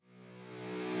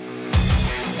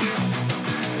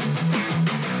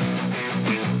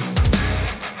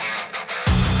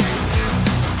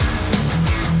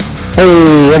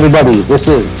Hey everybody, this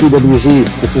is PWZ.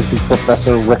 This is the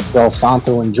Professor Rick Del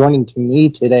Santo, and joining to me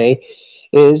today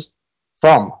is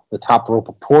from the Top Rope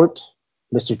Report,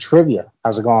 Mr. Trivia.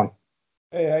 How's it going?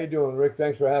 Hey, how you doing, Rick?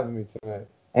 Thanks for having me tonight.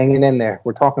 Hanging in there.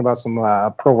 We're talking about some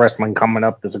pro wrestling coming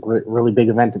up. There's a really big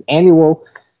event, an annual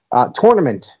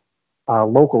tournament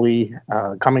locally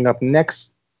coming up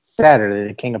next Saturday,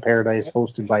 the King of Paradise,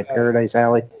 hosted by Paradise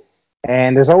Alley.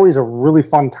 And there's always a really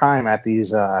fun time at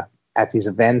these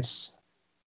events.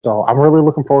 So I'm really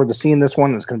looking forward to seeing this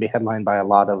one. It's going to be headlined by a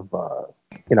lot of,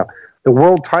 the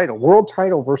world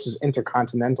title versus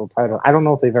intercontinental title. I don't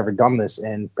know if they've ever done this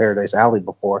in Paradise Alley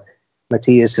before.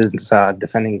 Matthias is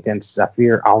defending against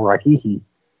Zafir Al-Rahihi,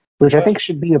 which I think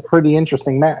should be a pretty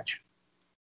interesting match.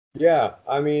 Yeah,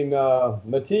 I mean,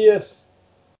 Matthias,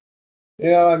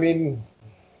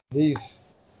 he's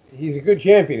a good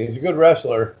champion. He's a good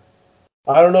wrestler.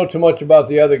 I don't know too much about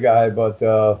the other guy,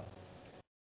 but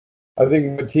I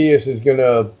think Matthias is going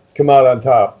to come out on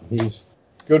top. He's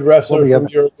a good wrestler from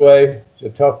Uruguay. He's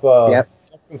a tough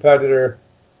competitor.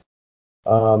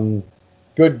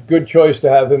 Good choice to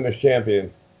have him as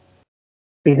champion.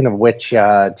 Speaking of which,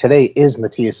 today is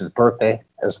Matthias's birthday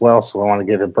as well, so I want to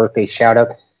give a birthday shout out.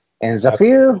 And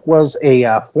Zafir was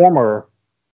a former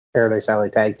Paradise Alley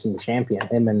Tag Team champion,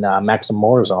 him and Maxim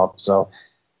Morozov. So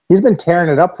he's been tearing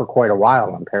it up for quite a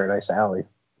while on Paradise Alley,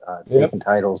 taking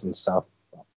titles and stuff.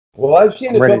 Well, I've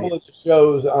seen a couple of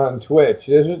shows on Twitch.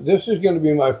 This is going to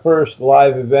be my first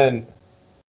live event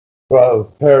for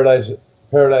Paradise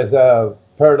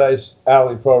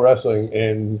Alley Pro Wrestling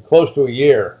in close to a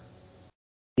year.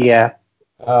 Yeah.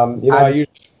 I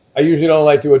usually don't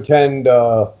like to attend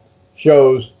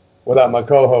shows without my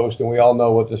co-host, and we all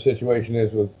know what the situation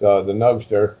is with the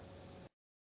Nugster.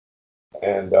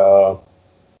 And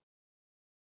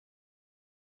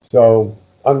so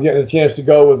I'm getting a chance to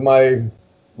go with my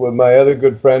other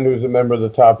good friend who's a member of the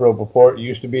Top Rope Report. He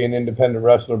used to be an independent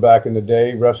wrestler back in the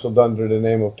day, wrestled under the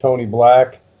name of Tony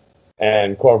Black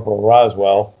and Corporal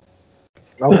Roswell.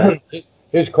 Okay.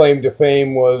 His claim to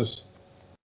fame was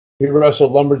he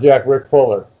wrestled Lumberjack Rick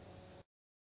Fuller.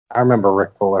 I remember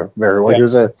Rick Fuller very well.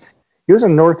 Yeah. He was a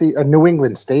New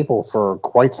England staple for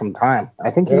quite some time. I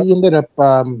think he ended up,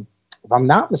 if I'm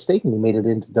not mistaken, he made it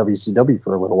into WCW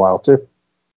for a little while too.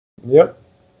 Yep.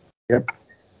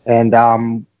 And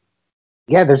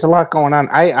there's a lot going on.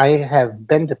 I have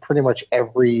been to pretty much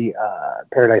every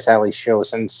Paradise Alley show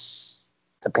since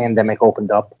the pandemic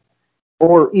opened up,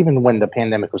 or even when the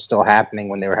pandemic was still happening,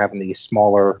 when they were having these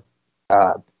smaller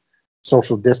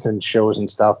social distance shows and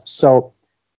stuff. So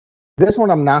this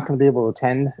one I'm not going to be able to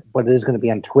attend, but it is going to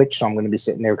be on Twitch, so I'm going to be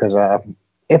sitting there because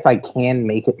if I can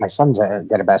make it, my son's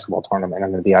got a basketball tournament.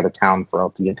 I'm going to be out of town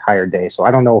throughout the entire day, so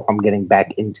I don't know if I'm getting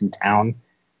back into town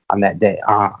on that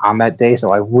day. So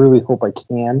I really hope I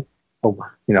can. Hope,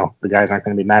 the guys aren't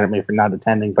going to be mad at me for not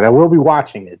attending, but I will be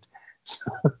watching it.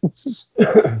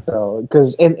 So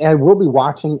because I will be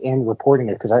watching and reporting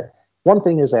it because one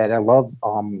thing is that I love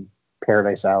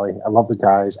Paradise Alley. I love the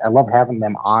guys. I love having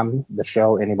them on the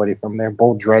show. Anybody from there.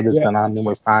 Bull Dredd has been on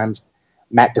numerous times.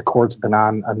 Matt DeCourt's been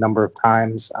on a number of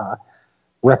times.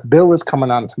 Rep Bill is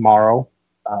coming on tomorrow.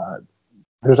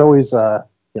 There's always a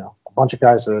bunch of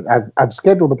guys that I've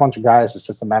scheduled a bunch of guys. It's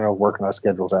just a matter of working our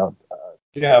schedules out.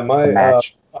 The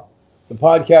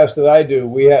podcast that I do,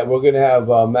 we're going to have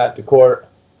Matt DeCourt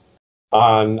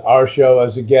on our show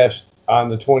as a guest on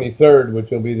the 23rd,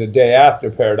 which will be the day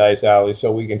after Paradise Alley, so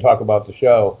we can talk about the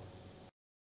show.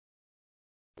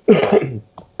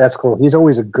 That's cool. He's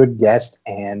always a good guest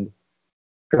and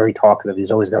very talkative.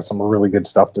 He's always got some really good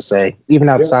stuff to say, even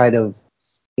outside of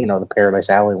the Paradise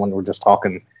Alley when we're just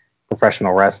talking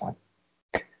professional wrestling.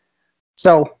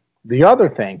 So the other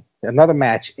thing, another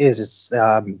match is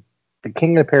the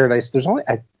King of Paradise. There's only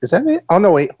is that it? Oh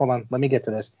no, wait, hold on. Let me get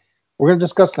to this. We're going to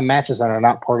discuss the matches that are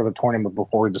not part of the tournament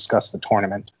before we discuss the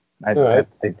tournament. I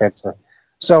think that's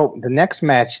so. The next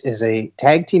match is a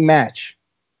tag team match.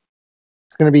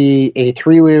 It's going to be a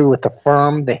three-way with the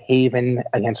Firm, the Haven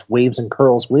against Waves and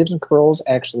Curls. Waves and Curls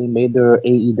actually made their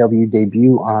AEW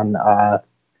debut on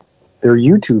their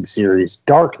YouTube series,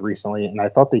 Dark, recently, and I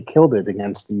thought they killed it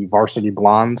against the Varsity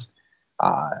Blondes.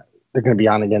 They're going to be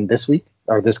on again this week,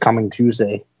 or this coming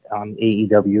Tuesday on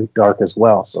AEW Dark as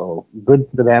well, so good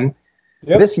for them.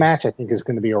 Yep. This match, I think, is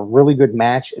going to be a really good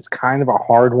match. It's kind of a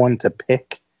hard one to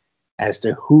pick as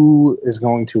to who is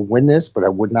going to win this, but I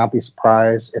would not be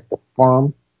surprised if the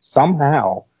Firm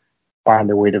somehow find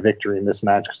their way to victory in this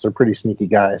match because they're pretty sneaky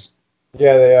guys.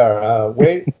 Yeah, they are.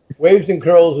 Waves and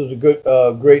Curls is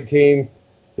a great team.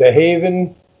 The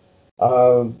Haven,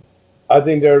 I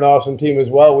think they're an awesome team as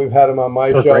well. We've had them on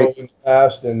my show in the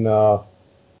past, and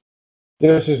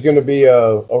this is going to be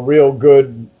a real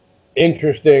good,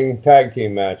 interesting tag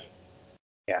team match.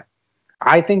 Yeah.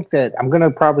 I think that I'm going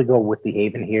to probably go with the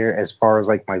Haven here as far as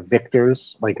like my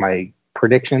victors, like my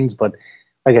predictions. But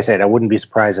like I said, I wouldn't be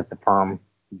surprised if the Firm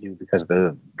do because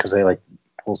they like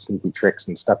pull sneaky tricks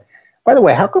and stuff. By the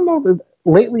way, how come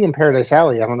lately in Paradise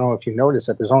Alley, I don't know if you noticed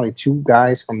that there's only 2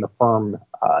 guys from the Firm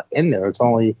in there. It's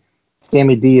only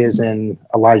Sammy Diaz and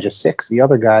Elijah Six. The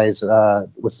other guys,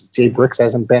 Jay Bricks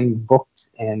hasn't been booked,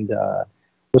 and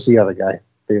what's the other guy?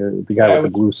 The guy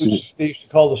with the blue suit. They used to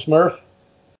call the Smurf.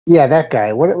 Yeah, that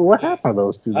guy. What happened to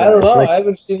those 2 guys? I don't know. I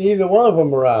haven't seen either one of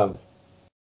them around.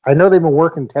 I know they've been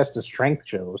working test of strength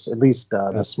shows. At least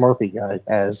the Smurfy guy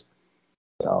has.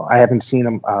 So I haven't seen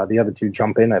them. The other 2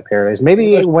 jump in at Paradise.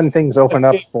 Maybe when things open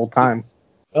up full time.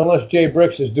 Unless Jay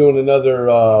Bricks is doing another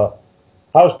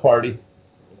house party.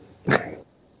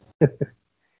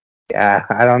 Yeah,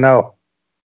 I don't know.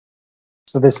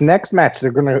 So this next match, they're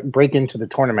going to break into the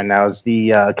tournament now, is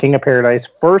the King of Paradise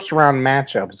first round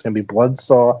matchup. It's going to be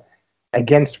Bloodsaw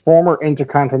against former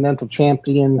Intercontinental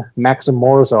Champion Maxim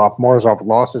Morozov. Morozov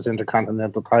lost his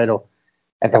Intercontinental title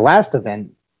at the last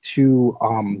event to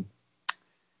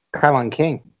Kylon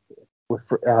King,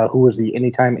 who was the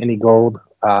Anytime Any Gold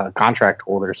contract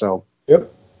holder. So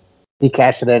yep. He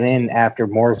cashed that in after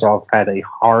Morozov had a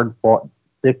hard-fought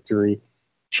victory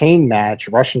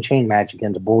Russian chain match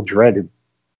against Bull Dread.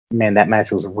 Man, that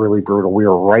match was really brutal. We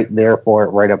were right there for it,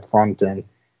 right up front, and it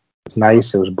was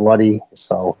nice. It was bloody.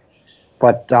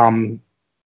 But Kylon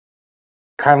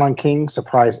King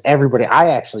surprised everybody.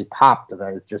 I actually popped and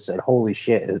I just said, holy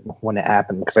shit, when it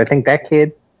happened. Because I think that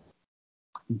kid,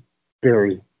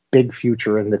 very big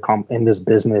future in this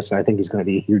business, and I think he's going to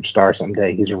be a huge star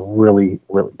someday. He's really,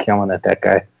 really killing it, that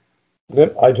guy.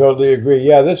 Yep, I totally agree.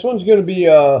 Yeah, this one's going to be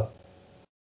a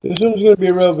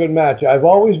real good match. I've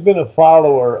always been a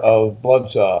follower of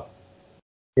Bloodsaw.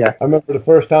 Yeah, I remember the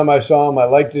first time I saw him. I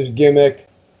liked his gimmick.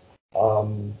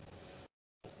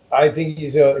 I think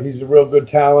he's a real good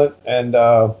talent, and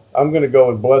I'm going to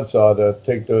go with Bloodsaw to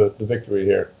take the victory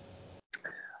here.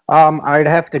 I'd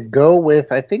have to go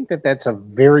with. I think that's a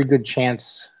very good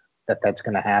chance that's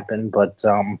going to happen, but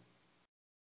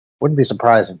wouldn't be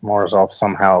surprised if Morozov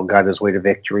somehow got his way to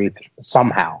victory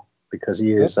somehow, because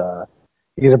he is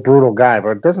he's a brutal guy, but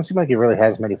it doesn't seem like he really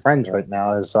has many friends right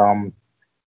now. As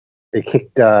they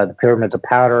kicked the Pyramids of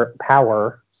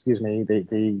Power. Excuse me. They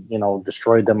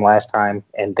destroyed them last time,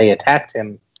 and they attacked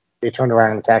him. They turned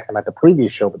around and attacked him at the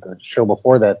previous show, but the show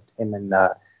before that, him and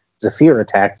Zafir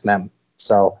attacked them.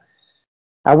 So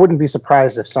I wouldn't be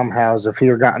surprised if somehow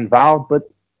Zafir got involved, but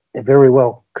it very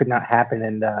well could not happen,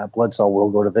 and Bloodsaw will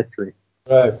go to victory.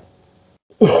 Right.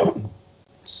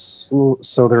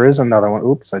 So there is another one.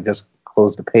 Oops, I just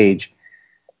closed the page.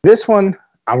 This one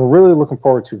I'm really looking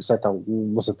forward to, because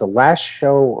was it the last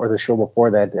show or the show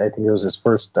before that? I think it was his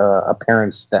first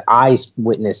appearance that I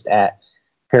witnessed at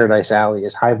Paradise Alley,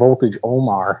 is High Voltage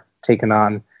Omar taking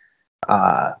on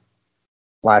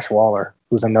Flash Waller,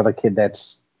 who's another kid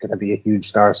that's going to be a huge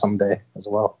star someday as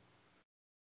well.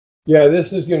 Yeah,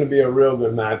 this is going to be a real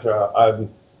good match.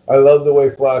 I love the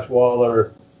way Flash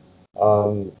Waller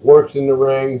works in the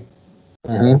ring.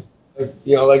 Mm-hmm.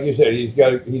 Like you said, he's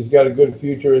got a good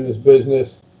future in this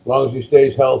business, as long as he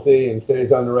stays healthy and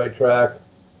stays on the right track.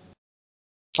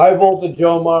 High Voltage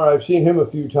Omar, I've seen him a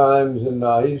few times, and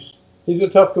he's a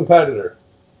tough competitor.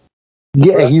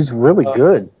 Yeah, he's really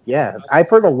good. Yeah, I've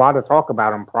heard a lot of talk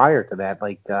about him prior to that.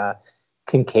 Like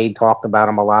Kincaid talked about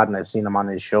him a lot, and I've seen him on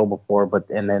his show before.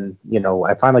 And then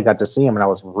I finally got to see him, and I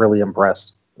was really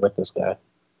impressed with this guy.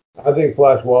 I think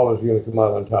Flash Waller is going to come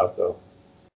out on top, though.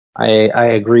 I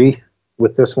agree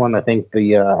with this one. I think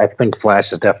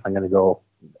Flash is definitely going to go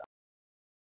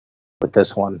with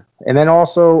this one, and then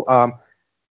also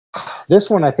this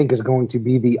one I think is going to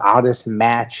be the oddest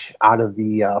match out of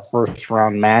the first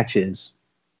round matches.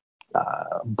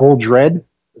 Bull Dread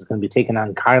is going to be taking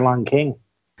on Kylon King.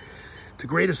 The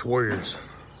greatest warriors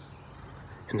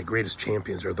and the greatest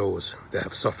champions are those that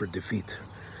have suffered defeat,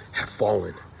 have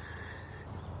fallen,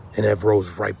 and have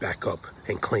rose right back up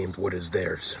and claimed what is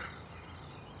theirs.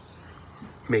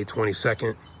 May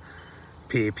 22nd,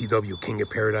 PAPW King of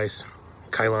Paradise,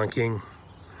 Kylon King.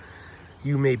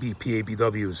 You may be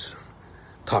PAPW's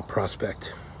top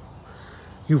prospect.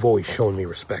 You've always shown me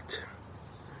respect.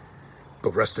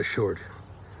 But rest assured,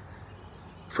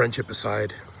 friendship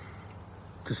aside,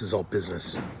 this is all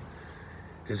business.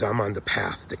 As I'm on the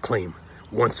path to claim,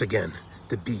 once again,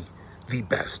 to be the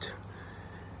best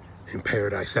in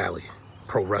Paradise Alley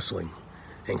Pro Wrestling,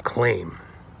 and claim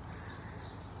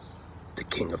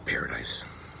King of Paradise.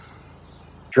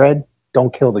 Dread,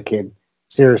 don't kill the kid.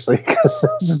 Seriously, because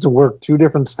this is to work two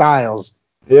different styles.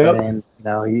 Yeah. And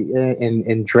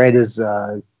and Dread is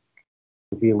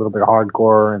be a little bit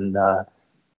hardcore and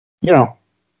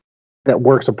that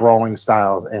works a brawling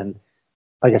styles. And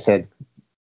like I said,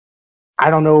 I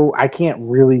don't know. I can't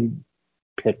really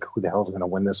pick who the hell's going to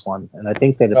win this one. And I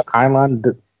think that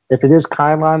if it is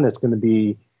Kylon, it's going to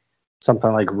be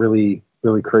something like really,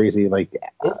 really crazy, like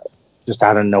just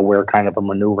out of nowhere kind of a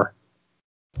maneuver.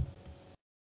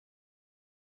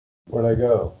 Where'd I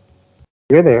go?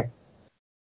 You're there.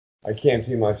 I can't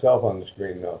see myself on the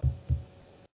screen though.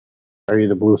 Are you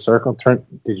the blue circle?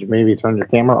 Did you maybe turn your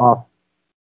camera off?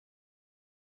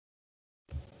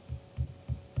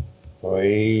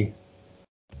 Oi.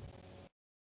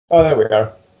 Oh, there we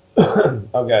are.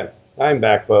 Okay, I'm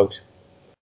back, folks.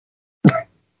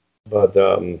 But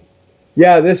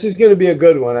yeah, this is going to be a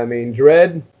good one. I mean,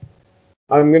 Dread.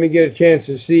 I'm going to get a chance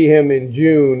to see him in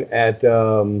June at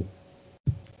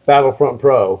Battlefront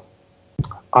Pro.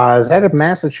 Is that in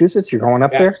Massachusetts? You're going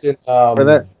up there for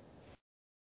that?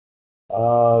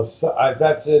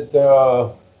 That's it.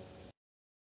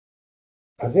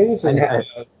 I think it's in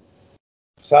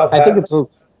South. I think it's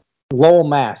Lowell,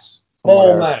 Mass.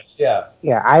 Lowell, Mass. Yeah.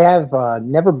 Yeah, I have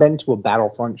never been to a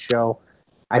Battlefront show.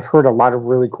 I've heard a lot of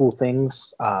really cool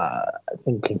things. I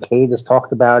think Kincaid has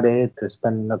talked about it. There's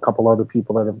been a couple other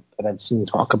people that I've seen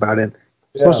talk about it.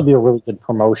 It's supposed to be a really good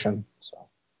promotion. So.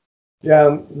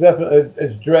 Yeah, definitely.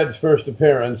 It's Dread's first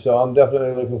appearance, so I'm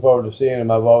definitely looking forward to seeing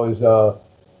him. I've always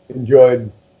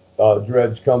enjoyed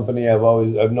Dread's company. I've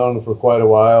known him for quite a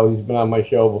while. He's been on my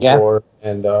show before,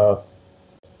 and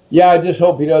I just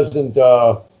hope he doesn't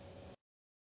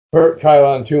hurt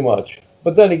Kylon too much.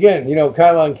 But then again,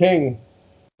 Kylon King,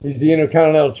 he's the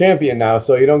Intercontinental Champion now,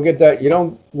 so you don't get that. You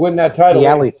don't win that title. The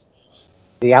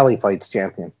Alley Fights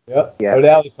champion. Yep. Yeah. Or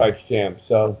the Alley Fights champ.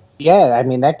 So. Yeah, I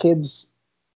mean that kid's.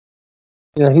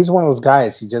 He's one of those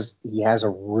guys. He has a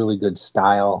really good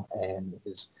style, and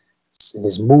his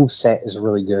move set is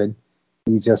really good.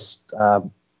 He just,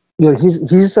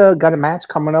 he's got a match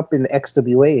coming up in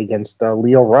XWA against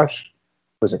Leo Rush.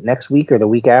 Was it next week or the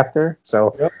week after?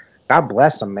 So, God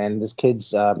bless him, man. This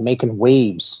kid's making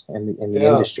waves in the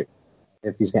industry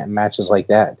if he's getting matches like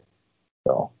that.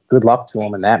 So, good luck to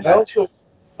him in that match.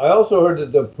 I also heard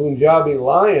that the Punjabi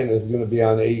Lion is going to be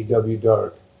on AEW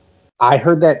Dark. I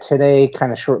heard that today,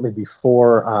 kind of shortly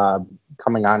before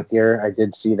coming on here. I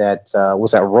did see that.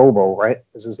 Was that Robo, right?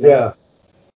 Is his name? Yeah.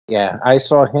 Yeah, I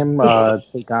saw him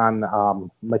take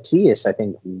on Matthias. I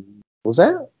think was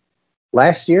that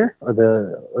last year or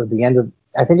the end of.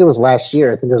 I think it was last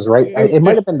year. I think it was right. It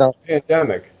might have been the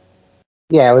pandemic.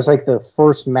 Yeah, it was like the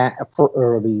first match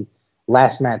or the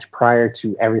last match prior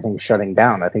to everything shutting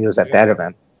down. I think it was at that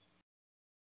event.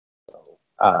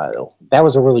 That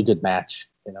was a really good match.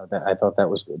 I thought that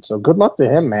was good. So good luck to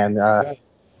him, man.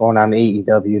 Going on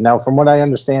AEW. Now, from what I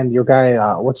understand, your guy,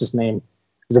 what's his name?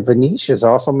 Is it Vanish is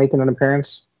also making an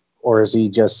appearance? Or is he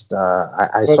just,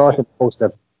 I saw him post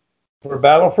a... For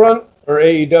Battlefront or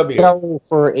AEW? No,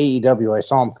 for AEW. I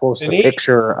saw him post Vanish? a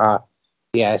picture. I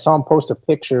saw him post a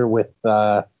picture with,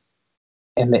 and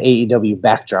the AEW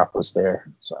backdrop was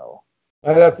there. So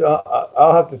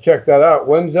I'll have to check that out.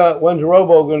 When's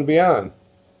Robo going to be on?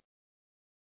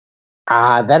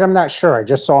 That I'm not sure. I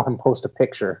just saw him post a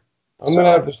picture. I'm going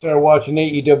to have to start watching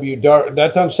AEW Dark.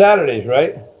 That's on Saturdays,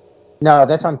 right? No,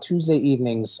 that's on Tuesday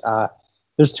evenings.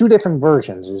 There's two different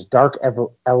versions. There's Dark I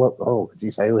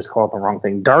always call it the wrong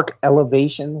thing. Dark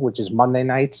Elevation, which is Monday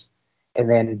nights, and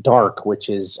then Dark, which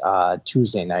is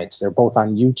Tuesday nights. They're both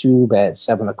on YouTube at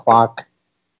 7 o'clock.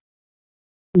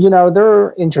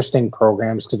 They're interesting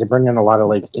programs because they bring in a lot of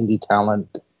like indie talent.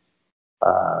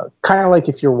 Kind of like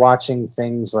if you're watching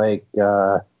things like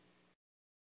when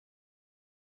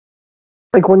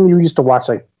you used to watch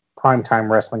like primetime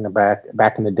wrestling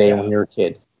back in the day when you were a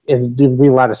kid. There'd be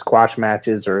a lot of squash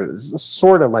matches or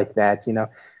sort of like that,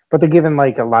 But they're giving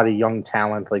like a lot of young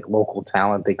talent, like local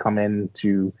talent. They come in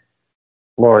to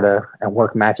Florida and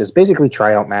work matches, basically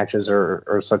tryout matches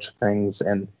or such things.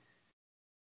 And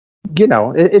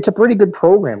it's a pretty good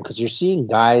program because you're seeing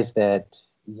guys that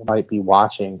you might be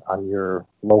watching on your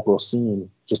local scene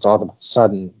just all of a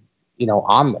sudden,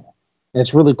 on there. And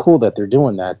it's really cool that they're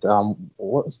doing that.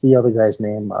 What's the other guy's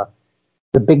name?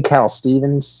 The Big Cal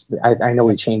Stevens. I know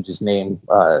he changed his name.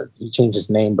 But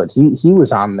he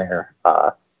was on there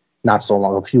not so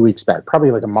long, a few weeks back,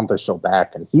 probably like a month or so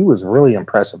back, and he was really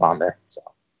impressive on there. So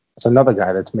it's another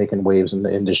guy that's making waves in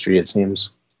the industry, it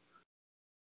seems.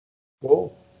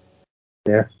 Cool.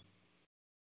 Yeah.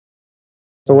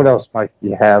 So what else, Mike,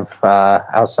 you have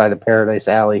outside of Paradise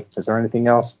Alley? Is there anything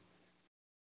else?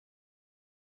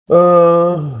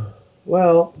 Well,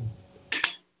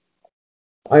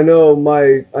 I know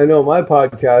my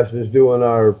podcast is doing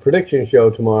our prediction show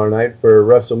tomorrow night for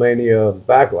Wrestlemania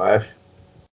Backlash.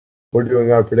 We're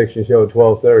doing our prediction show at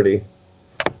 12:30.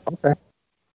 Okay.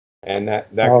 And that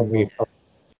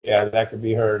could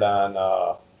be heard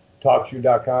on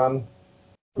TalkShoe.com,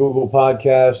 Google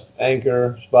Podcast,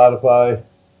 Anchor, Spotify.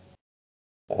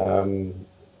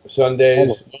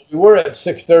 Sundays. We were at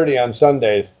 6:30 on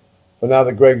Sundays, but now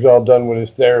that Greg's all done with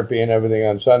his therapy and everything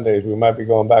on Sundays, we might be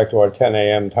going back to our 10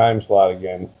 a.m. time slot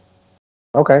again.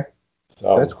 Okay.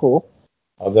 So that's cool.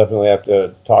 I'll definitely have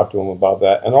to talk to him about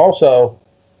that. And also,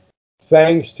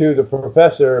 thanks to the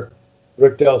professor,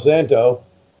 Rick Del Santo,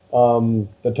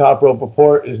 the Top Rope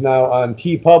Report is now on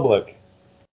tpublic.com.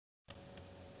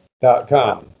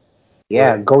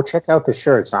 Yeah, go check out the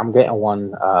shirts. I'm getting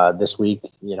one this week.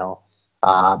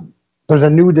 There's a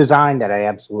new design that I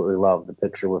absolutely love, the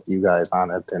picture with you guys on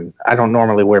it. And I don't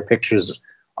normally wear pictures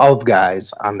of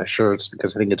guys on the shirts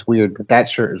because I think it's weird, but that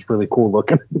shirt is really cool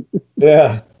looking.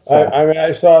 Yeah. So.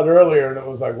 I saw it earlier and it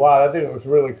was like, wow, I think it was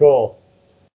really cool.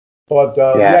 But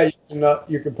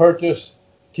you can purchase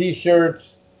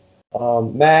T-shirts,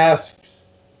 masks,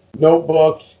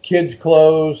 notebooks, kids'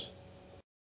 clothes,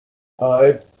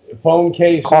 phone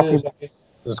cases,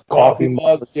 coffee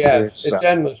mugs. Yeah, it's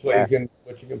endless what you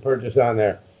can purchase on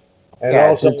there. And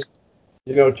also,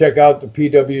 check out the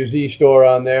PWZ store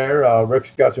on there.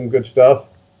 Rick's got some good stuff.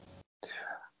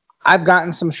 I've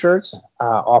gotten some shirts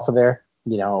off of there.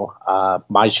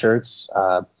 My shirts.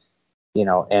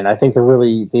 And I think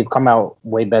they've come out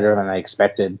way better than I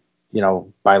expected.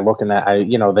 By looking at,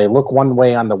 they look one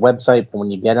way on the website, but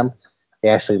when you get them, they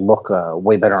actually look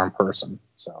way better in person.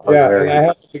 So and I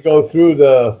have to go through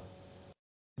the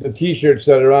T-shirts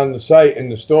that are on the site in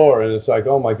the store, and it's like,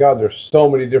 oh my God, there's so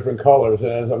many different colors.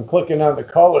 And as I'm clicking on the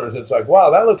colors, it's like,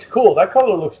 wow, that looks cool. That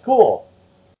color looks cool.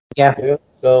 Yeah.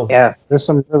 There's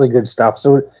some really good stuff.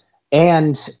 So,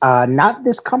 and not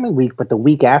this coming week, but the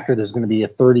week after, there's going to be a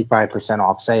 35%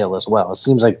 off sale as well. It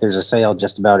seems like there's a sale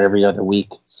just about every other week.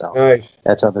 So nice.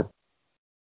 That's also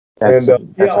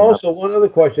one other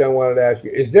question I wanted to ask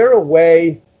you: is there a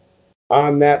way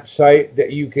on that site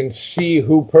that you can see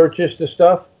who purchased the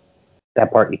stuff? That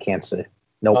part you can't see.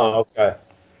 Nope. Oh, okay.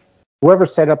 Whoever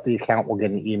set up the account will get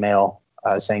an email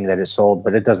saying that it's sold,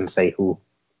 but it doesn't say who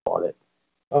bought it.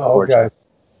 Oh, okay.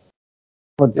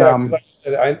 But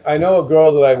I know a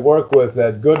girl that I work with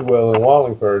at Goodwill in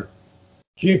Wallingford.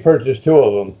 She purchased 2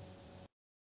 of them.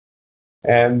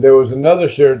 And there was another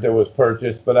shirt that was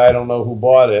purchased, but I don't know who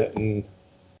bought it. And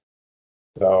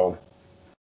so,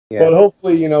 but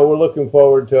hopefully, we're looking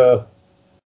forward to,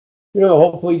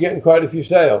 hopefully getting quite a few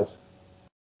sales.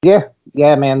 Yeah,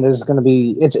 man. There's going to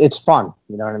be it's fun.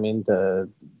 You know what I mean, to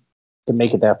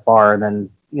make it that far, and then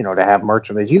to have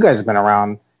merchandise. You guys have been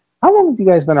around. How long have you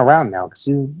guys been around now? Because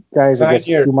you guys, I guess,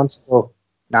 a few months ago,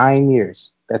 9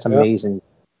 years. That's amazing.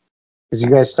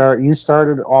 Because you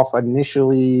started off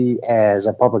initially as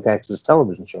a public access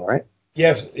television show, right?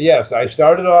 Yes. I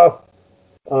started off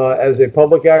as a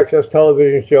public access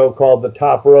television show called The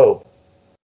Top Rope.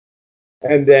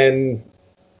 And then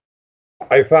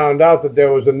I found out that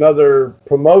there was another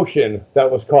promotion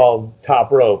that was called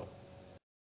Top Rope.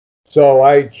 So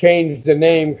I changed the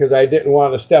name because I didn't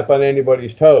want to step on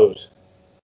anybody's toes.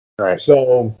 Right.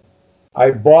 So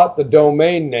I bought the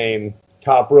domain name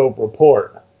Top Rope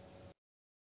Report.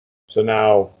 So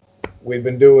now we're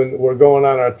going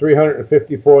on our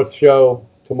 354th show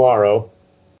tomorrow.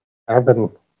 I've been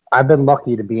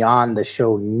lucky to be on the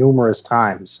show numerous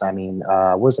times. I mean,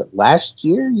 was it last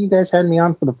year you guys had me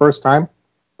on for the first time?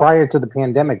 Prior to the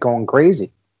pandemic going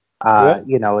crazy. It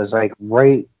was like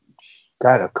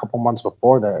a couple months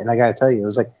before that. And I got to tell you,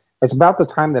 it's about the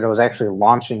time that I was actually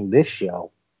launching this show.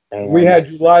 And we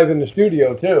had you live in the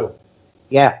studio too.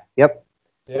 Yeah. Yep.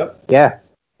 Yeah.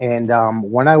 And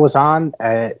when I was on,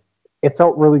 it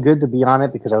felt really good to be on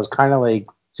it because I was kind of like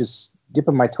just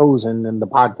dipping my toes in the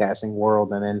podcasting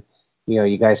world. And then,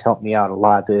 you guys helped me out a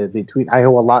lot. I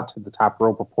owe a lot to the Top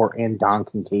Rope Report and Don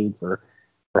Kincaid for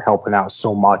helping out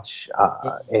so much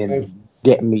and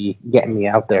getting me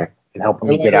out there and helping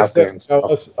me get out there. And stuff.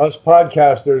 Us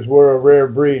podcasters, we're a rare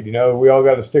breed. We all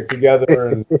got to stick together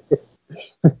and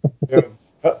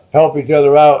help each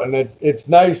other out. And it's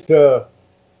nice to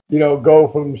go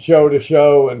from show to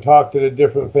show and talk to the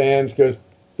different fans because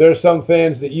there's some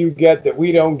fans that you get that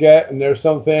we don't get, and there's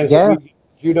some fans that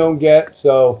you don't get.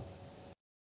 So,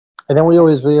 and then we're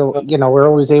always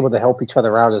able to help each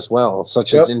other out as well,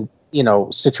 such as in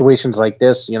situations like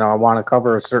this, I want to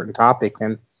cover a certain topic,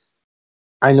 and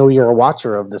I know you're a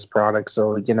watcher of this product,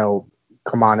 so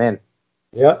come on in.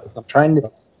 Yeah, I'm trying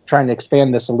to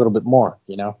expand this a little bit more.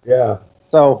 Yeah.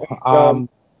 So,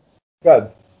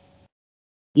 good.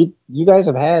 You guys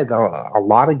have had a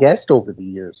lot of guests over the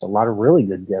years, a lot of really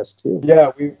good guests too.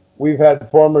 Yeah, we've had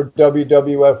former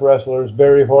WWF wrestlers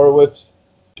Barry Horowitz,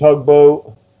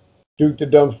 Tugboat, Duke the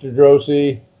Dumpster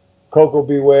Drosy, Coco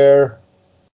Beware.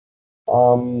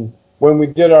 When we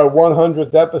did our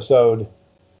 100th episode,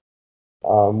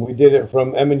 we did it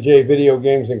from M&J Video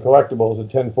Games and Collectibles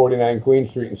at 1049 Queen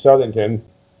Street in Southington.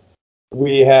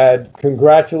 We had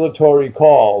congratulatory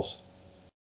calls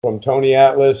from Tony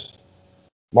Atlas,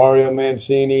 Mario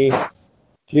Mancini,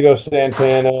 Tito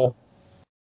Santana,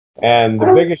 and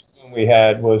the biggest one we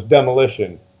had was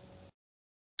Demolition.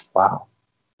 Wow.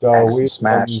 So we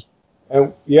smash.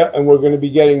 And we're going to be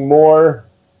getting more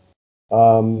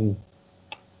former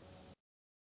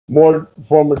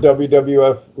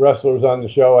WWF wrestlers on the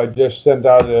show. I just sent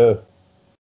out a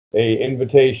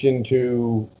invitation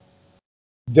to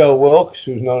Del Wilkes,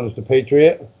 who's known as the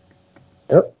Patriot.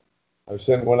 Yep. I've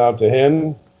sent one out to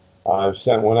him. I've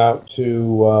sent one out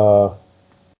to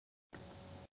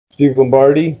Steve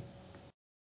Lombardi.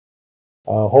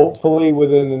 Hopefully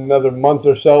within another month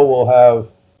or so, we'll have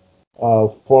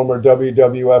former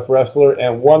WWF wrestler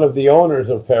and one of the owners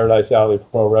of Paradise Alley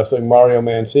Pro Wrestling, Mario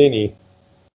Mancini,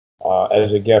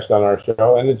 as a guest on our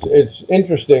show. And it's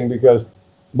interesting because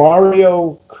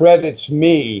Mario credits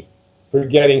me for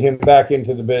getting him back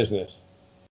into the business.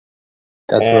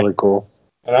 That's really cool.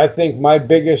 And I think my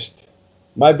biggest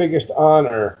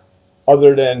honor,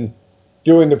 other than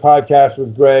doing the podcast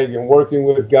with Greg and working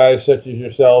with guys such as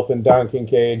yourself and Don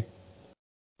Kincaid,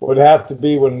 would have to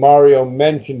be when Mario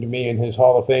mentioned me in his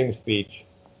Hall of Fame speech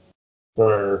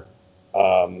for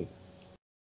Joe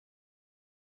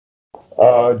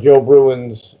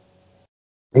Bruin's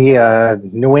the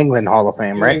New England Hall of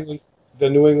Fame, right? The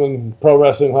New England Pro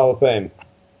Wrestling Hall of Fame.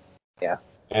 Yeah.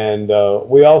 And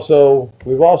we've also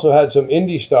had some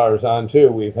indie stars on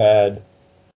too. We've had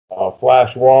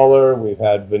Flash Waller, we've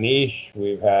had Vanish,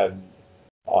 we've had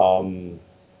The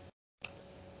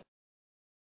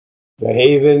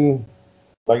Haven.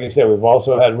 Like I said, we've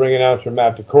also had ring announcer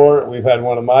Matt DeCourt. We've had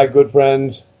one of my good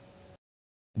friends,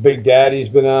 Big Daddy's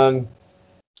been on.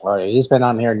 Oh, yeah, he's been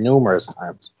on here numerous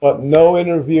times. But no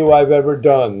interview I've ever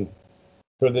done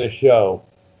for this show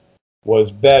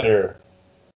was better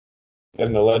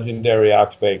than the legendary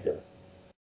Ox Baker.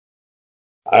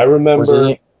 I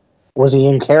remember. Was he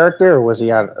in character, or was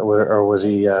he out, or was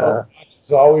he?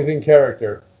 He's always in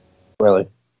character. Really?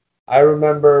 I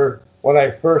remember when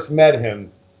I first met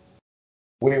him,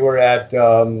 we were at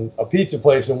a pizza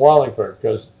place in Wallingford,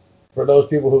 because for those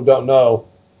people who don't know,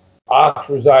 Ox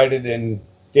resided in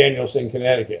Danielson,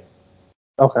 Connecticut.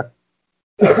 Okay.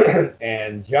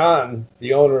 And John,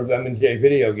 the owner of M&J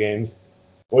Video Games,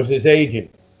 was his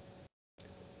agent.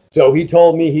 So he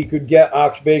told me he could get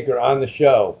Ox Baker on the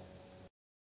show.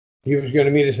 He was going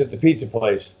to meet us at the pizza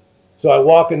place. So I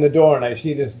walk in the door and I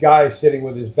see this guy sitting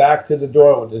with his back to the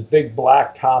door with this big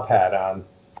black top hat on.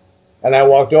 And I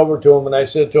walked over to him and I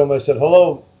said to him,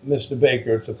 "Hello, Mr.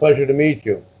 Baker. It's a pleasure to meet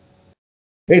you."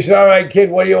 He said, "All right, kid,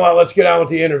 what do you want? Let's get on with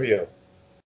the interview."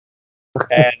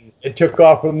 And it took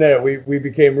off from there. We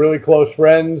became really close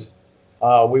friends.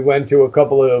 We went to a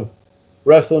couple of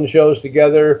wrestling shows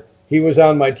together. He was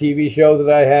on my TV show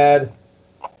that I had.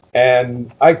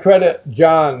 And I credit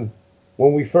John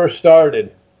when we first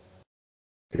started,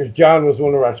 because John was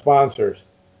one of our sponsors.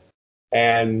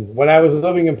 And when I was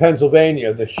living in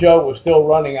Pennsylvania, the show was still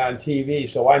running on TV,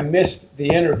 so I missed the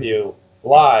interview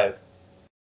live.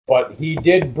 But he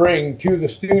did bring to the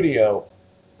studio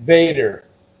Vader.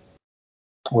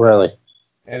 Really?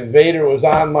 And Vader was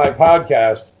on my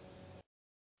podcast.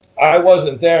 I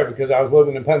wasn't there because I was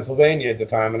living in Pennsylvania at the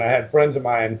time, and I had friends of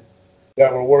mine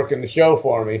that were working the show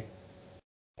for me.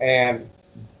 And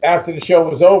after the show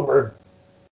was over,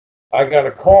 I got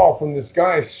a call from this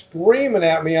guy screaming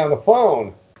at me on the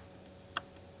phone.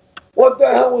 "What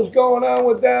the hell was going on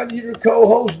with that? Your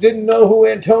co-host didn't know who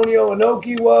Antonio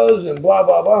Inoki was, and blah,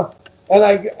 blah, blah." And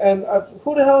I,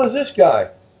 who the hell is this guy?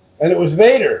 And it was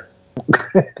Vader.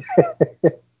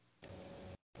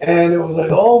 And it was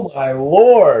like, oh my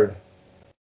Lord.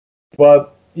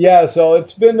 But yeah, so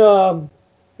it's been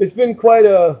quite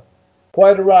a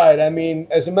ride. I mean,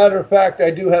 as a matter of fact, I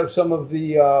do have some of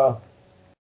the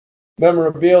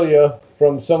memorabilia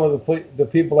from some of the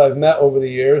people I've met over the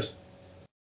years.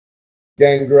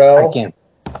 Gangrel. I can't.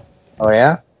 Oh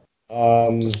yeah.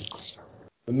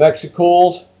 The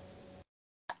Mexicools.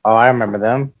 Oh, I remember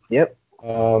them. Yep.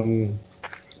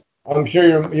 I'm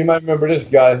sure you might remember this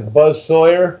guy, Buzz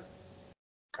Sawyer.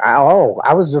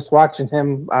 I was just watching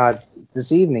him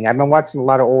this evening. I've been watching a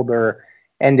lot of older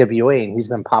NWA, and he's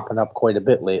been popping up quite a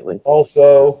bit lately.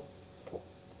 Also,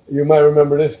 you might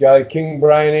remember this guy, King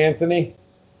Brian Anthony.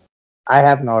 I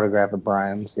have an autograph of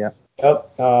Brian's, yeah.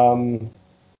 Yep.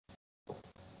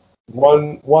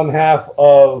 One half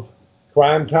of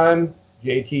Crime Time,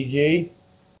 JTG.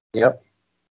 Yep.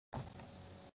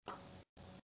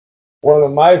 One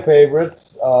of my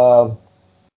favorites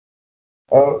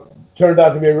turned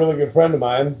out to be a really good friend of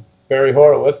mine, Barry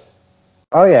Horowitz.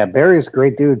 Oh, yeah, Barry's a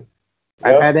great dude.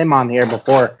 Yep. I've had him on here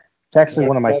before. It's actually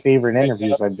one of my favorite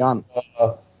interviews I've done.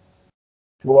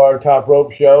 To our Top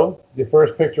Rope show. The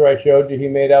first picture I showed you, he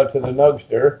made out to the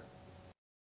Nugster.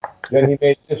 Then he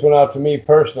made this one out to me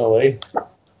personally.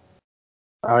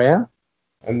 Oh, yeah?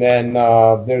 And then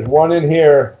there's one in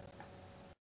here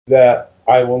that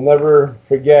I will never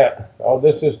forget. Oh,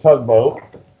 this is Tugboat.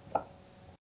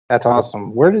 That's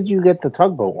awesome. Where did you get the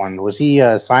Tugboat one? Was he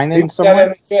signing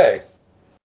somewhere? MK.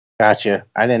 Gotcha.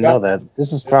 I didn't know that.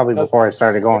 This is probably before I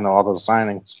started going to all those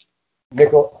signings.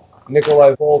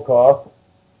 Nikolai Volkov.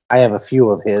 I have a few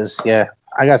of his, yeah.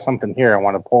 I got something here I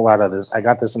want to pull out of this. I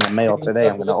got this in the mail today.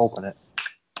 I'm going to open it.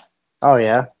 Oh,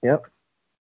 yeah. Yep.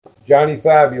 Johnny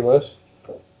Fabulous.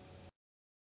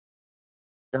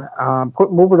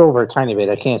 Move it over a tiny bit.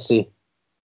 I can't see.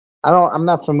 I'm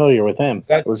not familiar with him.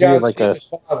 That's Was John he like Cena's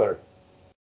father.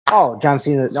 Oh, John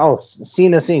Cena. Oh,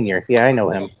 Cena Senior. Yeah, I know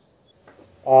him.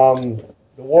 The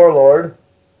Warlord.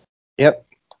 Yep.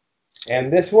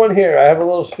 And this one here, I have a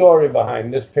little story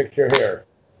behind this picture here.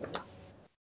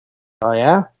 Oh,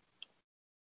 yeah?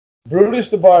 Brutus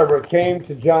the Barber came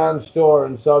to John's store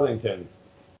in Southington.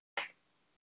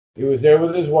 He was there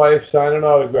with his wife signing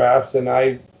autographs,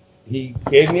 and he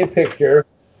gave me a picture,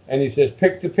 and he says,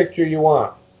 pick the picture you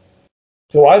want.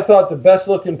 So I thought the best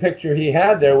looking picture he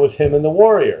had there was him and the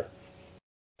Warrior.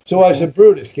 So I said,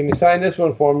 Brutus, can you sign this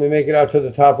one for me and make it out to the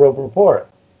Top Rope Report?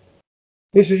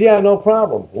 He said, yeah, no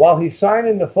problem. While he's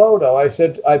signing the photo,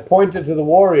 I pointed to the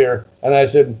Warrior, and I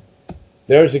said,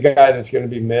 there's a guy that's going to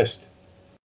be missed.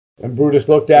 And Brutus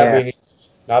looked at me, and he said,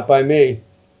 not by me.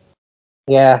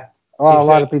 Yeah. Well, a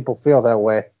lot of people feel that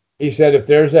way. He said, if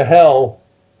there's a hell,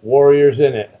 Warrior's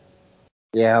in it.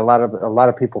 Yeah, a lot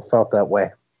of people felt that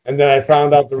way. And then I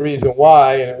found out the reason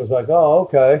why, and it was like, oh,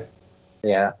 okay.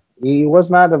 Yeah. He was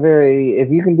not a very... If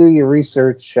you can do your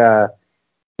research... go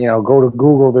to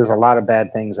Google. There's a lot of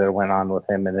bad things that went on with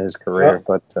him in his career, Yep.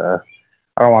 but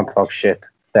I don't want to talk shit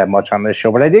that much on this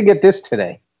show. But I did get this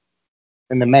today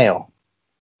in the mail.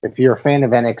 If you're a fan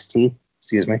of NXT,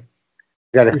 excuse me,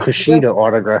 got a Kushida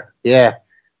autograph. Yeah,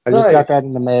 I just got that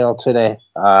in the mail today.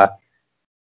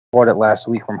 Bought it last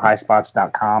week from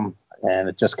highspots.com, and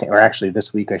it just came, or actually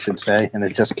this week, I should say, and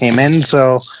it just came in.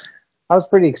 So I was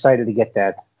pretty excited to get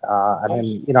that.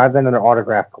 I've been an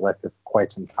autograph collector for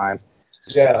quite some time.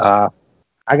 Yeah.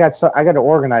 I got to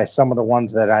organize some of the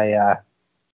ones that I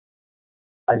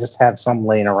just have some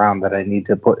laying around that I need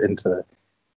to put into.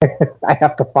 I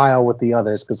have to file with the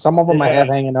others because some of them I have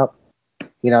hanging up.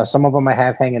 Some of them I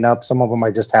have hanging up. Some of them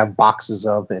I just have boxes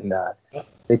of, and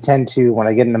they tend to, when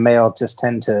I get in the mail, just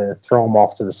tend to throw them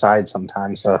off to the side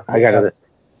sometimes. So I got to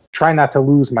try not to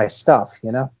lose my stuff.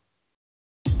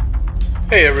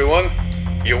 Hey everyone,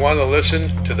 you want to listen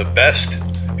to the best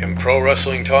in pro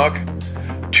wrestling talk?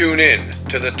 Tune in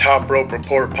to the Top Rope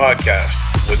Report podcast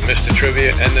with Mr.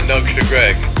 Trivia and the Nugster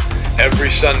Greg every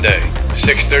Sunday,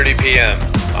 6:30 p.m.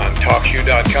 on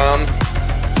TalkShoe.com,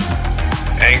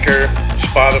 Anchor,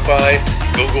 Spotify,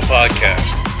 Google Podcast.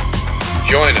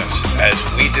 Join us as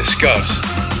we discuss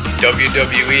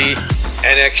WWE,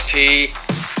 NXT,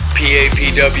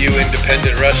 PAPW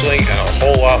Independent Wrestling, and a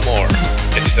whole lot more.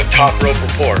 It's the Top Rope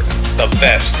Report, the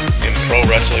best in pro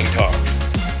wrestling talk.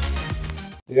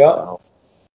 Yeah.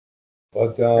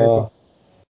 But so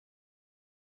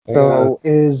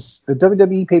is the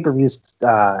WWE pay-per-views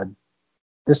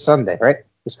this Sunday, right?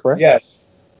 Is correct? Yes.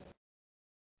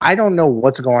 I don't know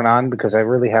what's going on because I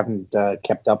really haven't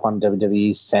kept up on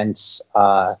WWE since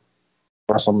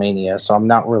WrestleMania, so I'm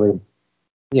not really,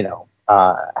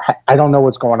 I don't know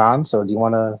what's going on. So do you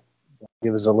want to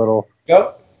give us a little?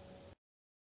 Yep.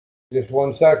 Just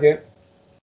 1 second.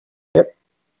 Yep.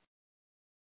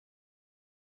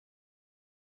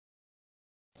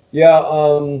 Yeah,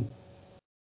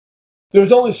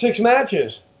 there's only 6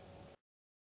 matches.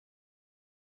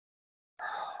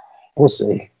 We'll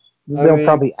see. They'll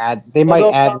probably add. They might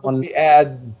add one.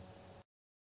 Add,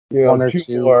 one or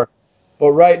 2 more.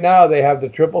 But right now they have the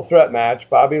triple threat match: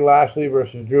 Bobby Lashley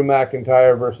versus Drew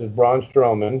McIntyre versus Braun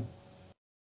Strowman.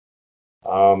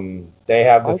 They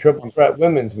have the triple threat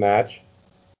women's match.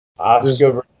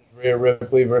 Asuka versus Rhea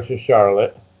Ripley versus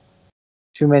Charlotte.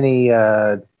 Too many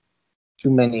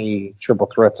triple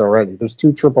threats already. There's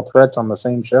 2 triple threats on the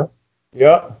same show.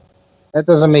 Yep. That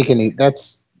doesn't make any.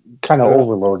 That's kind of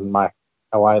overload in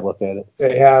how I look at it.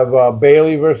 They have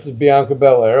Bayley versus Bianca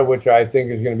Belair, which I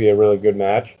think is going to be a really good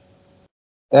match.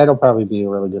 That'll probably be a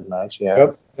really good match. Yeah.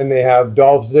 Yep. And they have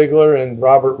Dolph Ziggler and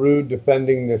Robert Roode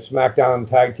defending the SmackDown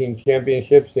Tag Team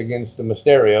Championships against the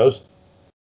Mysterios,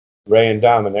 Ray and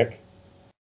Dominic.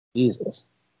 Jesus.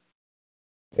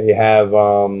 They have,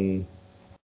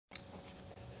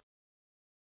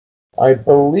 I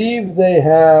believe they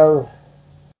have,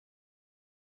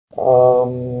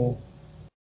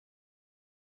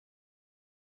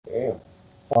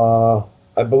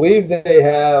 I believe they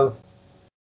have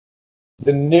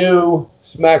the new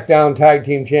SmackDown Tag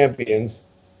Team Champions.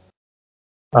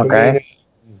 Okay.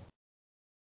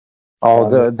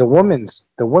 The women's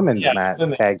match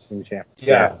tag team champion.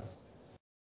 Yeah.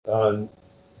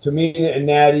 Tamina and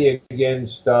Natty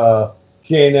against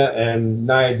Shayna and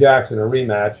Nia Jackson, a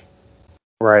rematch.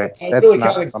 Right. I'm really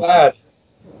kind of glad.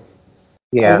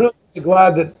 Yeah. I'm really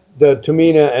glad that the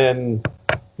Tamina and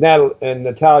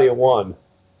Natalia won.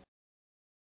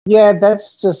 Yeah,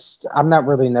 that's just, I'm not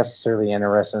really necessarily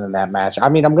interested in that match. I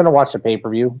mean, I'm going to watch the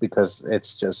pay-per-view because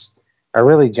it's just, I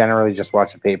really generally just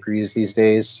watch the pay-per-views these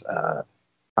days. I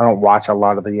don't watch a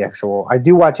lot of the actual, I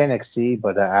do watch NXT,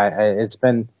 but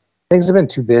things have been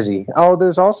too busy. Oh,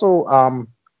 there's also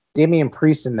Damian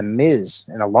Priest and The Miz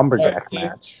in a lumberjack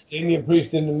match. Damian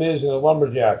Priest and The Miz in a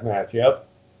lumberjack match, yep.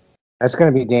 That's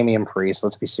going to be Damian Priest,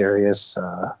 let's be serious.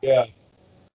 Yeah.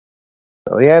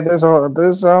 So yeah,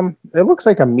 it looks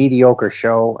like a mediocre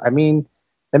show. I mean,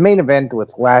 the main event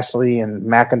with Lashley and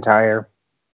McIntyre,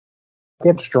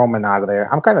 get Strowman out of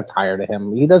there. I'm kind of tired of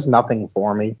him. He does nothing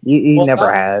for me. He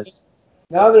never has.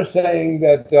 Now they're saying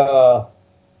that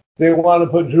they want to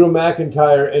put Drew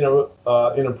McIntyre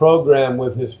in a program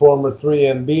with his former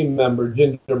 3MB member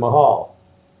Jinder Mahal.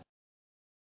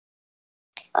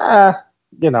 I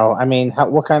mean,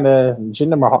 what kind of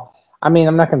Jinder Mahal? I mean,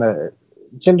 I'm not gonna.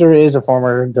 Jinder is a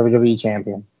former WWE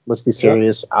champion. Let's be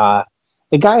serious. Yeah.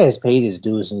 The guy has paid his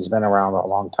dues and he's been around a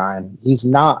long time. He's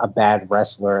not a bad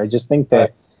wrestler. I just think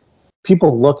that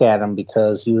people look at him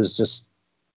because he was just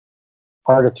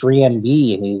part of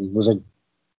 3MB and he was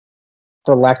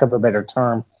for lack of a better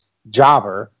term,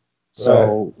 jobber.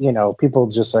 So, people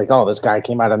just like, oh, this guy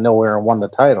came out of nowhere and won the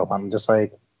title. I'm just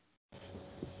like,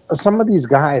 some of these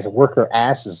guys work their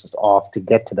asses off to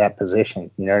get to that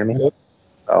position. You know what I mean? Yep.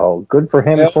 Oh, good for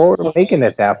him for making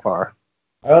it that far.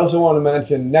 I also want to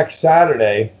mention next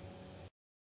Saturday,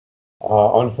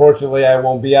 unfortunately, I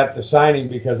won't be at the signing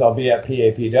because I'll be at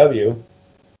PAPW.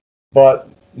 But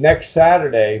next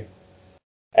Saturday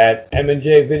at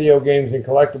M&J Video Games and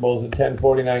Collectibles at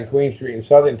 1049 Queen Street in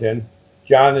Southington,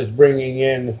 John is bringing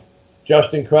in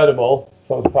Just Incredible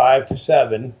from 5 to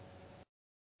 7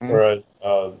 for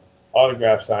a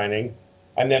autograph signing.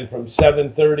 And then from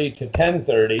 7:30 to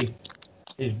 10:30,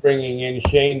 he's bringing in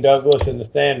Shane Douglas and the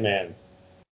Sandman.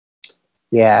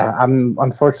 Yeah, I'm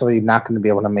unfortunately not going to be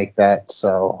able to make that.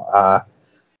 So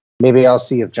maybe I'll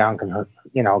see if John can,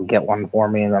 get one for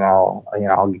me, and then I'll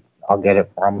get it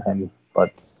from him.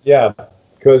 But yeah,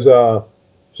 because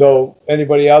so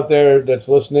anybody out there that's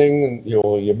listening,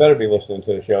 you better be listening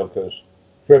to the show because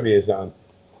trivia is on.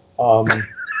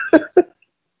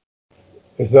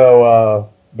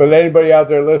 But anybody out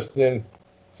there listening,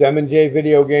 it's M&J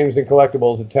Video Games and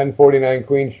Collectibles at 1049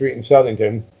 Queen Street in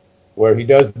Southington, where he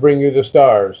does bring you the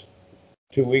stars.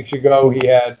 2 weeks ago, he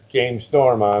had James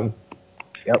Storm on.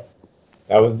 Yep.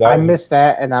 I missed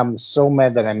that, and I'm so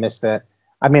mad that I missed that.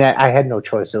 I mean, I had no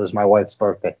choice. It was my wife's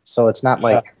birthday. So it's not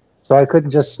like, so I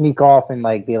couldn't just sneak off and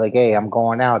be like, hey, I'm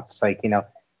going out. It's like,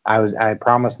 I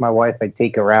promised my wife I'd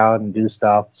take her out and do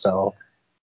stuff. So,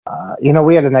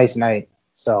 we had a nice night.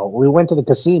 So we went to the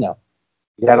casino.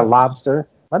 We had a lobster.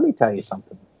 Let me tell you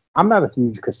something. I'm not a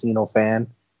huge casino fan,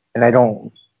 and I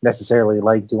don't necessarily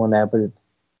like doing that, but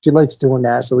she likes doing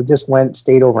that. So we just went,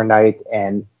 stayed overnight,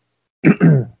 and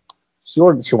she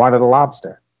wanted a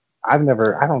lobster. I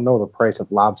don't know the price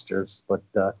of lobsters, but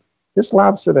this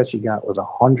lobster that she got was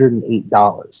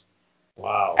 $108.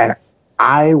 Wow. And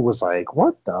I was like,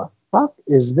 what the fuck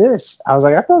is this? I was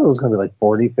like, I thought it was going to be like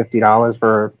 $40, $50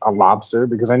 for a lobster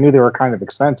because I knew they were kind of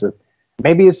expensive.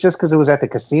 Maybe it's just because it was at the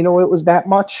casino it was that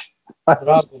much.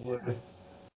 Probably.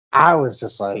 I was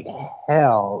just like,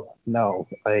 hell no.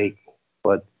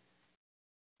 But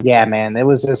yeah, man, it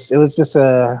was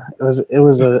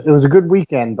a good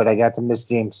weekend, but I got to miss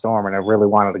James Storm and I really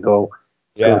wanted to go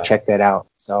Yeah. Go check that out.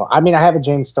 So, I mean, I have a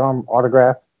James Storm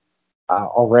autograph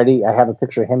already. I have a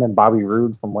picture of him and Bobby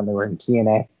Roode from when they were in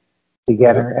TNA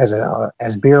together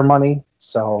as beer money.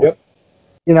 So,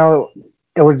 you know,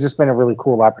 it would have just been a really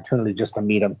cool opportunity just to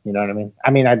meet him. You know what I mean?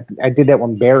 I mean, I did that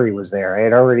when Barry was there. I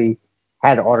had already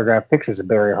had autographed pictures of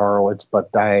Barry Horowitz, but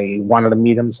I wanted to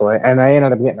meet him. So, I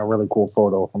ended up getting a really cool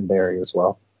photo from Barry as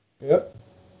well. Yep.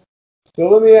 So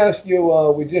let me ask you,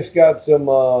 we just got some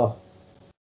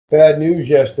bad news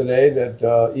yesterday that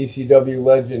ECW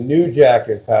legend New Jack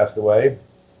had passed away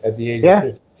at the age of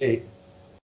 58.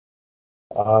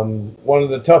 One of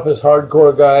the toughest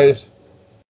hardcore guys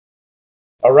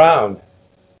around.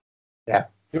 Yeah.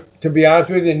 To be honest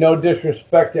with you, no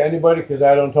disrespect to anybody because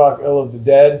I don't talk ill of the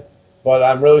dead, but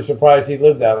I'm really surprised he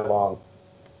lived that long.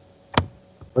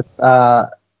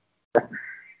 But,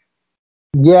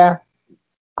 yeah.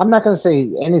 I'm not going to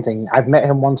say anything. I've met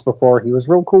him once before. He was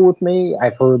real cool with me.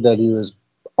 I've heard that he was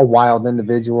a wild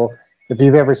individual. If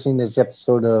you've ever seen this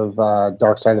episode of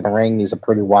Dark Side of the Ring, he's a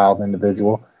pretty wild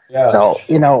individual. Yeah. So,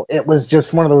 it was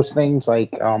just one of those things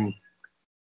like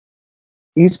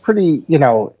he's pretty,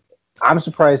 I'm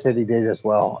surprised that he did as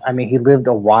well. I mean, he lived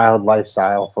a wild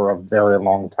lifestyle for a very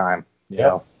long time.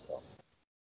 Yeah.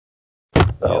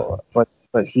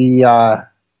 But he, God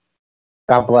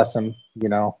bless him,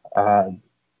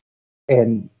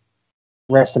 and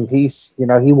rest in peace.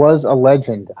 He was a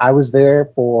legend. I was there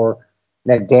for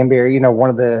that Danbury, one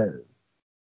of the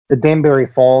Danbury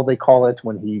Fall, they call it,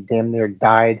 when he damn near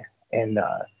died in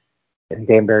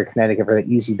Danbury, Connecticut for the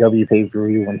ECW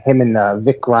pay-per-view, when him and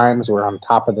Vic Grimes were on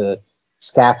top of the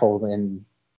scaffold, and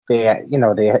there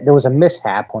was a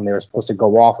mishap when they were supposed to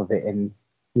go off of it, and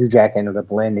New Jack ended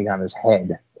up landing on his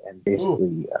head and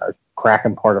basically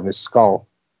cracking part of his skull.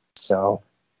 So,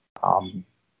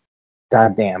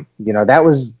 goddamn, that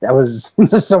was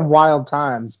some wild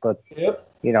times, but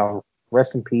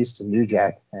rest in peace to New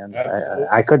Jack. And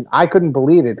I couldn't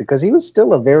believe it because he was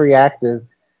still a very active,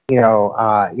 in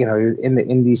the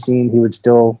indie scene. He would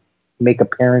still make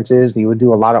appearances. He would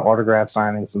do a lot of autograph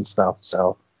signings and stuff.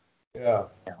 So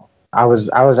I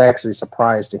was actually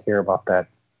surprised to hear about that.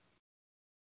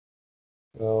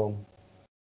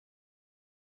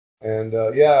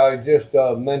 I just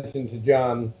mentioned to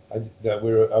John that I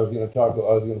was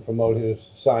going to promote his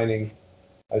signing.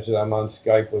 I said I'm on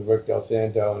Skype with Rick Del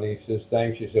Santo, and he says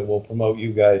thanks. He said we'll promote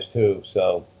you guys too.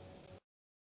 So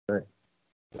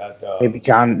maybe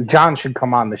John should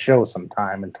come on the show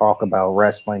sometime and talk about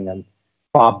wrestling and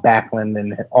Bob Backlund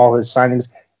and all his signings.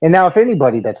 And now, if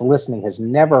anybody that's listening has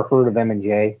never heard of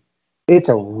M&J, it's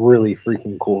a really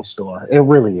freaking cool store. It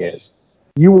really is.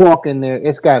 You walk in there,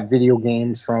 it's got video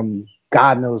games from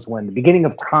God knows when, the beginning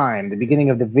of time, the beginning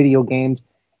of the video games.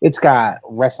 It's got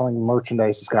wrestling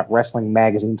merchandise. It's got wrestling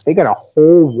magazines. They got a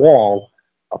whole wall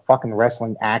of fucking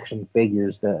wrestling action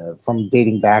figures from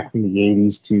dating back from the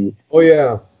 80s to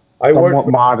I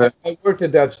worked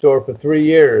at that store for 3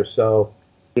 years. So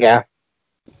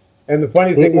and the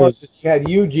funny thing was she had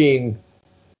Eugene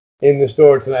in the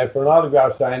store tonight for an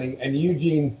autograph signing, and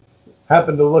Eugene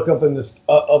happened to look up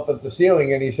up at the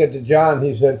ceiling, and he said to John,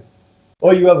 he said,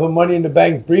 "Oh, you have a Money in the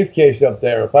Bank briefcase up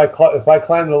there. If I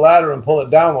climb the ladder and pull it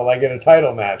down, will I get a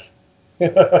title match?"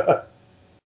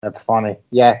 That's funny.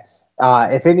 Yeah.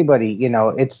 If anybody,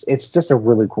 it's just a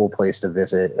really cool place to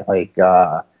visit. Like,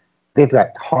 they've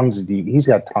got tons of DVDs. He's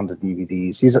got tons of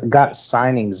DVDs. He's got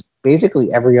signings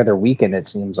basically every other weekend, it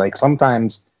seems like.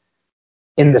 Sometimes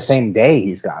in the same day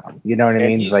he's got them. You know what I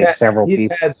mean? He's like several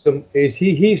people.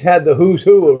 He's had the who's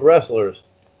who of wrestlers.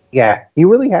 Yeah, he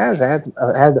really has had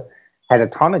a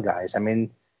ton of guys. I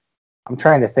mean, I'm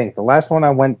trying to think. The last one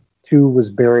I went to was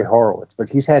Barry Horowitz, but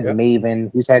he's had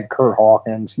Maven, he's had Kurt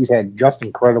Hawkins, he's had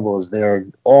Justin Credible is there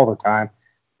all the time.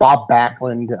 Bob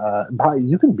Backlund,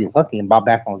 you can be lucky, and Bob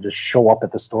Backlund will just show up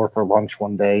at the store for lunch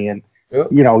one day, and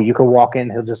you can walk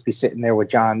in, he'll just be sitting there with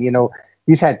John.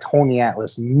 He's had Tony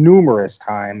Atlas numerous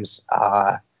times.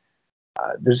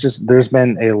 There's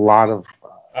been a lot of.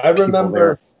 I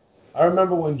remember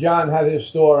when John had his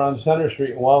store on Center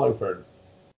Street in Wallingford.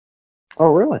 Oh,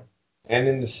 really? And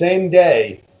in the same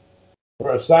day,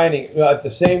 for a signing, at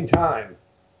the same time,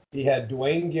 he had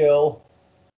Dwayne Gill,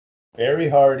 Barry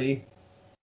Hardy,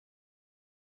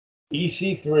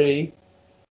 EC3.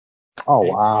 Oh,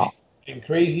 wow. And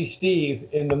Crazy Steve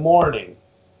in the morning.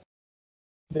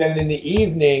 Then in the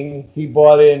evening, he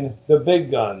brought in the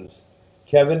big guns.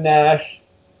 Kevin Nash,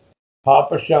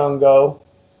 Papa Shango,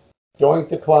 Doink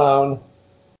the Clown,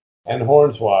 and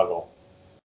Hornswoggle.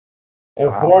 And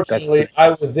fortunately, I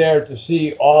was there to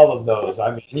see all of those.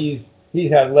 I mean, he's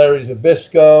had Larry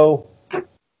Zbyszko.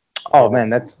 Oh man,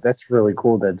 that's really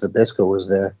cool that Zbyszko was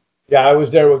there. Yeah, I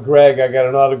was there with Greg. I got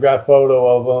an autographed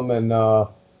photo of him, and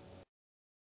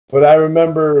but I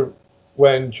remember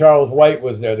when Charles White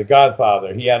was there, the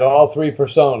Godfather. He had all three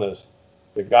personas: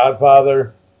 the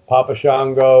Godfather, Papa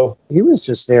Shango. He was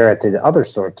just there at the other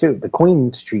store too, the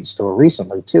Queen Street store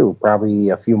recently too, probably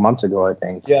a few months ago, I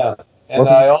think. Yeah, and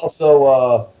I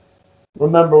also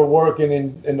remember working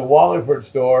in the Wallingford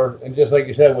store, and just like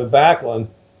you said with Backlund,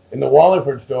 in the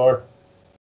Wallingford store,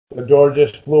 the door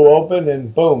just flew open,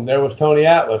 and boom, there was Tony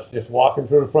Atlas just walking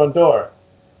through the front door.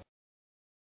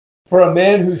 For a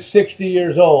man who's 60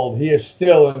 years old, he is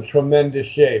still in tremendous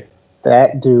shape.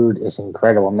 That dude is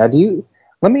incredible. Now,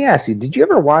 let me ask you, did you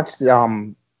ever watch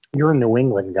you're a New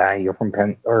England guy, you're from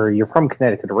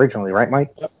Connecticut originally, right,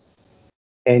 Mike? Yep.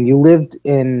 And you lived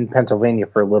in Pennsylvania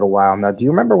for a little while. Now, do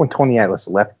you remember when Tony Atlas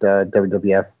left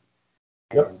WWF?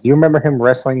 Yep. Do you remember him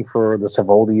wrestling for the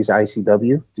Savoldis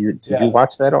ICW? Did you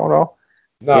watch that at all?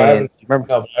 No, I haven't.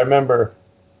 No, I remember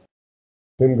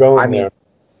him going there.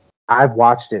 I've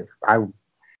watched it.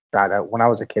 When I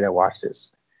was a kid, I watched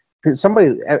this.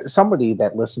 Somebody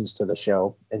that listens to the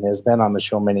show and has been on the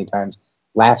show many times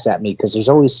laughs at me because there's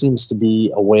always seems to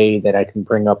be a way that I can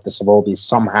bring up the Savoldis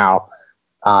somehow.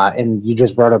 And you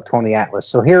just brought up Tony Atlas.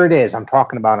 So here it is. I'm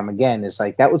talking about him again. It's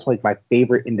like that was like my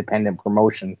favorite independent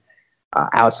promotion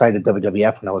outside of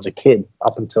WWF when I was a kid,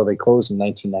 up until they closed in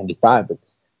 1995. But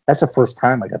that's the first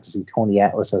time I got to see Tony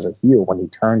Atlas as a heel when he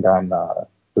turned on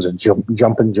was a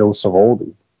Jumpin' Joe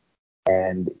Savoldi.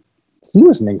 And he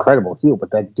was an incredible heel,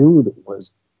 but that dude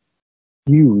was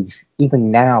huge. Even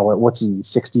now, what's he,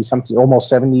 60-something, almost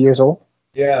 70 years old?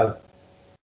 Yeah.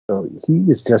 So he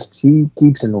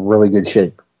keeps in really good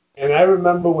shape. And I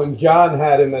remember when John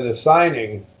had him at a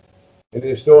signing in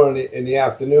his store in the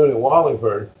afternoon in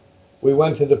Wallingford, we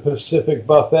went to the Pacific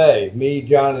Buffet, me,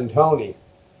 John, and Tony,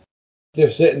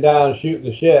 just sitting down shooting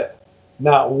the shit.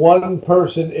 Not one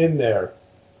person in there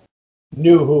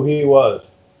knew who he was.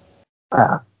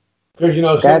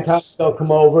 Because, sometimes they'll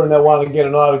come over and they'll want to get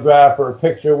an autograph or a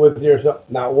picture with you or something.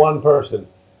 Not one person.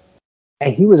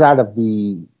 And he was out of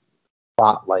the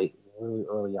spotlight really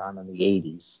early on in the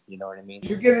 80s. You know what I mean?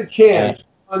 You get a chance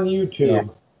on YouTube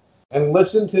and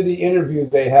listen to the interview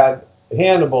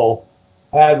Hannibal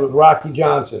had with Rocky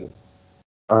Johnson.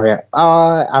 Oh, yeah.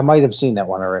 I might have seen that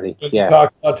one already. Yeah.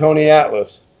 Talk about Tony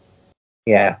Atlas.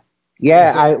 Yeah.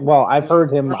 Yeah, I've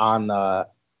heard him on...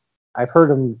 I've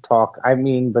heard him talk. I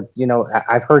mean, but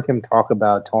I've heard him talk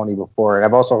about Tony before, and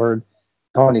I've also heard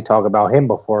Tony talk about him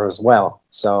before as well.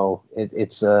 So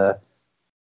it's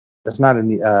not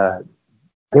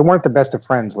they weren't the best of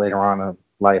friends later on in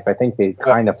life. I think they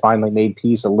kind of finally made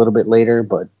peace a little bit later,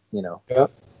 but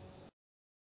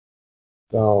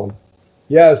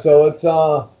Yeah. So it's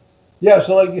so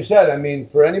like you said, I mean,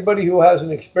 for anybody who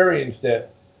hasn't experienced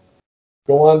it,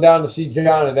 go on down to see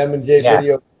John at M&J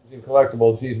Video and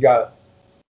Collectibles. He's got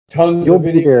tons of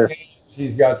video games.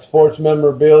 He's got sports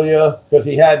memorabilia because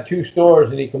he had two stores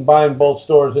and he combined both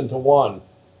stores into one.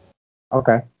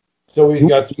 Okay. So he's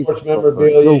got sports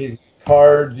memorabilia, he's got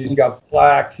cards, he's got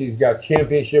plaques, he's got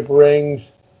championship rings.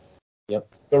 Yep.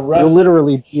 You'll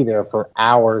literally be there for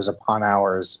hours upon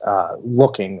hours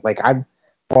looking. Like I've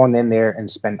gone in there and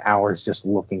spent hours just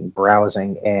looking,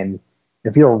 browsing, and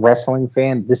if you're a wrestling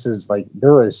fan, this is like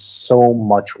there is so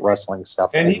much wrestling stuff.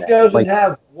 And he doesn't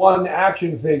have one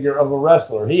action figure of a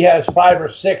wrestler. He has 5 or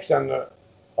 6 of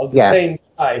the same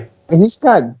guy. And he's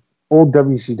got old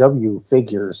WCW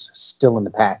figures still in the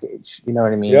package. You know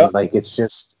what I mean? Yep. Like it's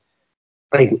just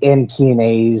like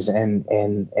TNAs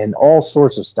and all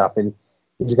sorts of stuff. And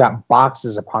he's got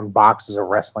boxes upon boxes of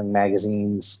wrestling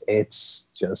magazines. It's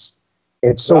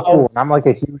so cool. And I'm like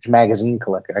a huge magazine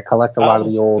collector. I collect a lot of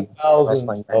the old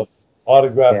wrestling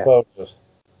autograph photos.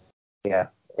 Yeah,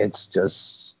 it's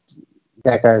just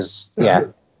that guy's. Yeah,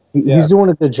 he's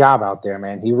doing a good job out there,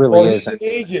 man. He really is. He's an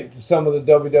agent to some of the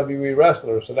WWE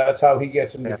wrestlers, so that's how he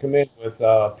gets them to come in with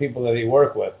people that he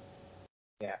work with.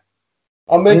 Yeah,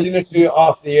 I'll mention it to you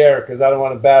off the air because I don't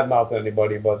want to badmouth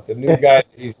anybody, but the new guy that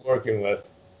he's working with.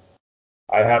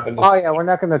 I happen to. Oh yeah, we're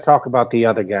not going to talk about the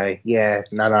other guy. Yeah,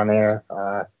 not on air.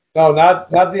 No, not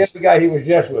the other guy he was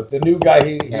just with. The new guy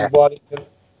he bought into.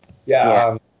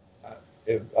 Yeah.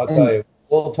 I'll tell you,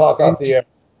 we'll talk off the air.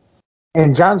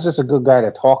 And John's just a good guy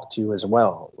to talk to as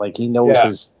well. Like he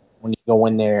knows when you go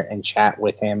in there and chat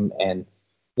with him, and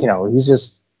he's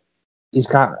just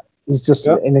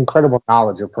an incredible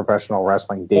knowledge of professional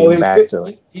wrestling dating back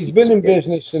to. He's been in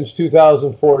business since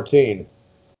 2014.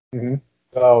 Mm-hmm.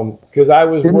 Because I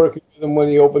was working with him when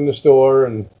he opened the store,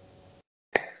 and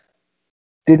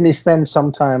Didn't he spend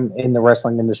some time in the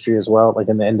wrestling industry as well, like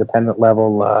in the independent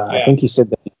level? Yeah. I think he said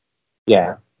that.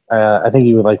 Yeah, I think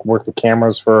he would like work the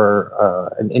cameras for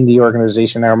an indie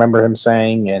organization. I remember him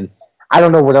saying, and I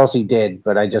don't know what else he did,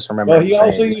 but I just remember. Well, him he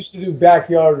saying, also used to do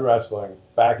backyard wrestling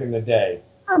back in the day.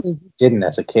 I mean, he didn't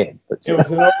as a kid, but It was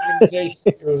an organization.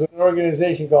 It was an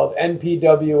organization called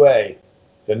NPWA,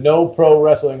 the No Pro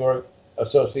Wrestling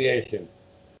Association.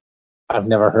 I've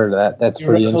never heard of that. That's He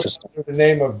pretty wrestled interesting. under the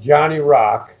name of Johnny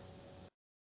Rock.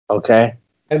 Okay.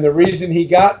 And the reason he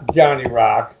got Johnny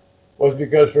Rock was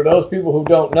because, for those people who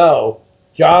don't know,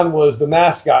 John was the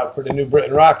mascot for the New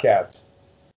Britain Rockettes.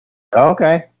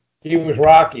 Okay. He was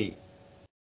Rocky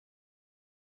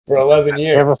for 11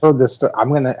 years. Never heard this.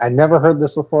 I never heard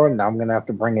this before. Now I'm gonna have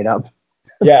to bring it up.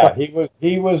 Yeah, he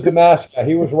was the mascot.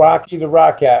 He was Rocky the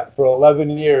Rockette for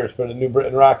 11 years for the New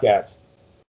Britain Rockettes.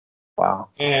 Wow.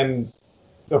 And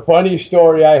the funny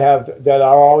story I have that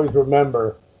I'll always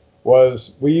remember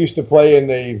was we used to play in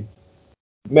the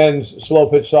men's slow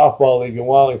pitch softball league in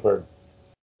Wallingford.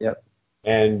 Yep.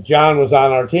 And John was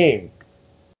on our team.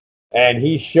 And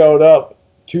he showed up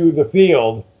to the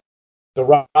field,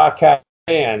 the Rockette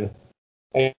fan,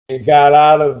 and got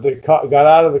out of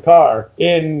the car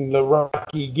in the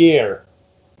Rocky gear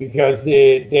because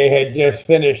they had just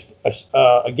finished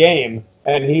a game,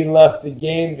 and he left the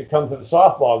game to come to the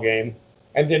softball game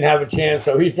and didn't have a chance.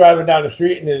 So he's driving down the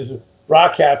street in his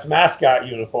Rockettes mascot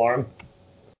uniform.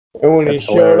 And when That's he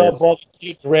showed hilarious. up, all the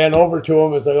kids ran over to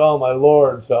him. It's like, oh my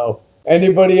Lord. So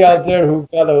anybody out there who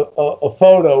got a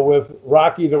photo with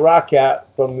Rocky the Rockette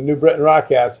from the New Britain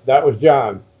Rockettes, that was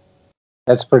John.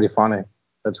 That's pretty funny.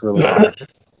 That's really funny.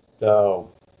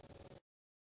 So,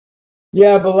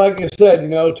 yeah, but like I said,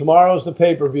 tomorrow's the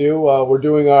pay-per-view. We're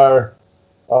doing our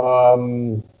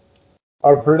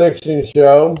prediction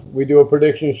show. We do a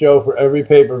prediction show for every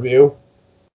pay-per-view.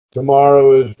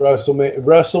 Tomorrow is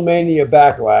WrestleMania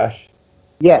Backlash.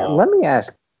 Yeah, let me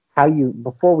ask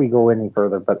before we go any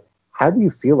further, but how do you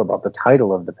feel about the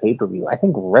title of the pay-per-view? I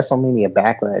think WrestleMania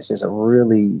Backlash is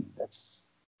that's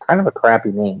kind of a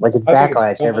crappy name. Like it's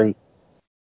Backlash every.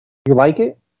 You like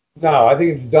it? No, I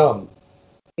think it's dumb.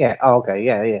 Yeah. Oh, okay.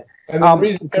 Yeah. Yeah. And the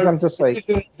reason I'm just the reason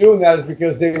they're doing that is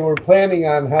because they were planning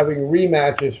on having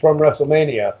rematches from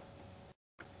WrestleMania.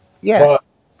 Yeah. But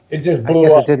it just blew I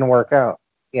guess up. it didn't work out.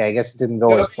 Yeah, I guess it didn't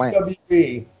go as planned.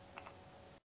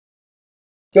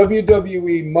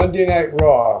 WWE Monday Night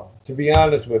Raw, to be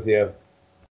honest with you,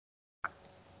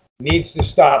 needs to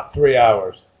stop 3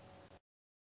 hours.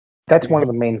 That's one of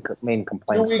the main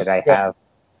complaints that I have.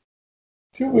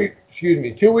 2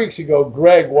 weeks ago,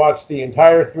 Greg watched the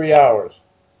entire 3 hours.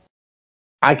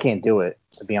 I can't do it,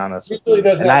 to be honest. He really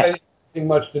doesn't have anything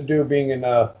much to do being in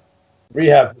a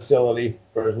rehab facility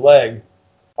for his leg.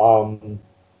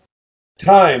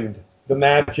 Timed the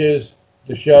matches,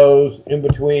 the shows in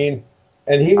between,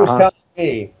 and he was telling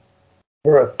me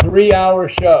for a 3 hour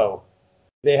show,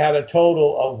 they had a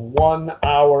total of 1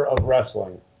 hour of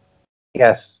wrestling.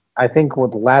 Yes. I think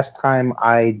the last time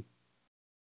I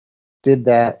did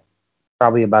that,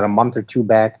 probably about a month or two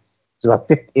back,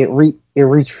 it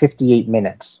reached 58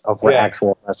 minutes of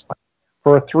actual wrestling.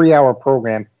 For a 3 hour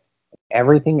program,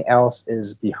 everything else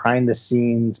is behind the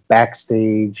scenes,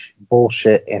 backstage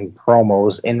bullshit and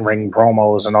promos, in-ring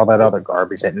promos, and all that other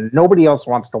garbage that nobody else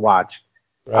wants to watch.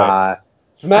 Right.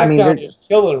 SmackDown is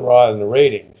killing Raw in the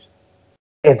ratings.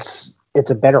 It's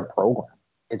a better program.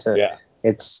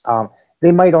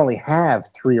 They might only have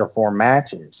 3 or 4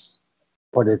 matches,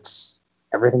 but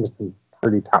everything's been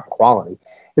pretty top quality.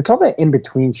 It's all that in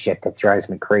between shit that drives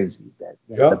me crazy.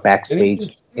 The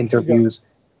backstage interviews.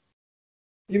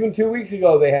 Even 2 weeks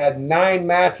ago, they had 9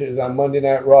 matches on Monday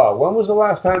Night Raw. When was the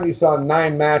last time you saw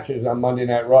 9 matches on Monday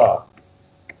Night Raw?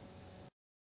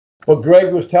 But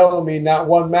Greg was telling me not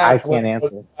one match. I can't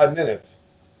answer. 5 minutes.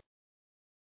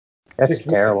 That's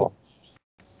terrible.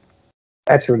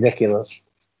 That's ridiculous.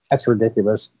 That's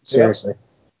ridiculous. Seriously.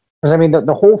 Because I mean,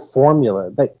 the whole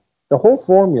formula, the whole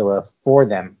formula for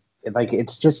them,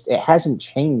 it hasn't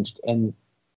changed in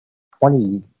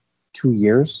 22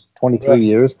 years, 23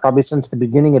 years, probably since the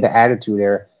beginning of the Attitude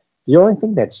Era. The only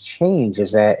thing that's changed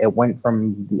is that it went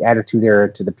from the Attitude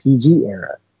Era to the PG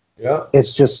era. Yeah.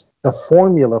 It's just the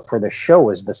formula for the show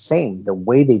is the same, the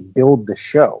way they build the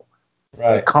show.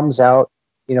 Right. It comes out,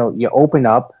 you open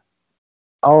up,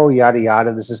 oh, yada,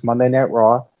 yada, this is Monday Night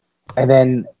Raw. And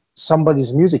then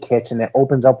somebody's music hits and it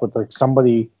opens up with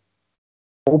somebody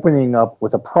opening up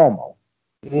with a promo.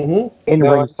 Mm-hmm.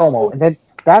 In-ring promo. And then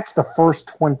that's the first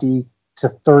 20 to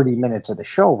 30 minutes of the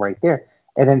show right there.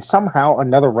 And then somehow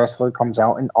another wrestler comes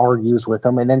out and argues with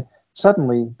them. And then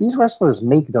suddenly these wrestlers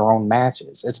make their own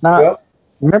matches. It's not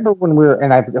remember when we were,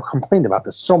 and I've complained about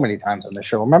this so many times on the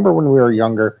show. Remember when we were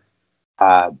younger,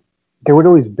 they would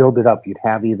always build it up. You'd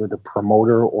have either the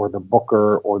promoter or the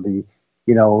booker or the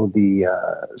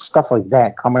stuff like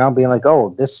that coming out being like,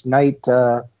 oh, this night,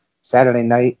 Saturday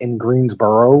night in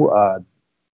Greensboro,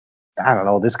 I don't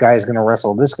know, this guy is going to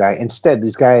wrestle this guy. Instead,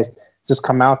 these guys just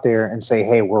come out there and say,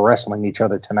 hey, we're wrestling each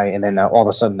other tonight. And then all of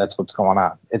a sudden that's what's going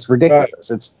on. It's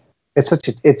ridiculous. Right.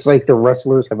 It's like the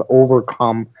wrestlers have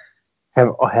overthrown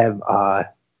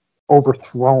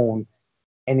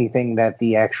anything that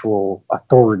the actual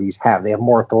authorities have. They have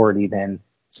more authority than,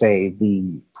 say, the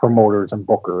promoters and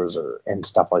bookers and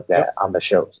stuff like that on the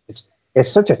shows. It's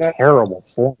such a terrible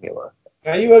formula.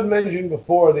 Now, you had mentioned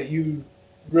before that you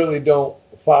really don't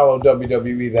follow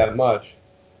WWE that much,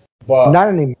 but not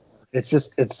anymore.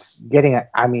 It's getting.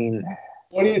 I mean,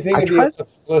 what do you think of the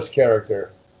Bliss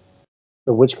character?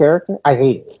 The which character? I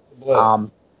hate it. Bliss.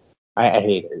 I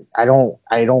hate it. I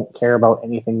don't care about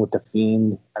anything with the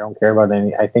Fiend. I don't care about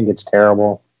any. I think it's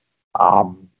terrible.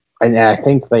 And I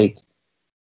think like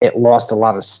it lost a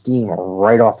lot of steam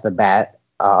right off the bat.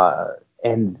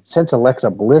 And since Alexa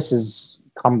Bliss has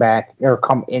come back or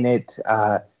come in it,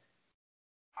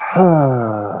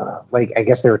 like I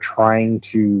guess they're trying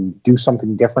to do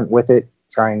something different with it,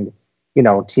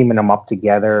 teaming them up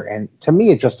together. And to me,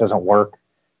 it just doesn't work.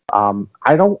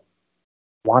 I don't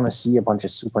want to see a bunch of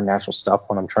supernatural stuff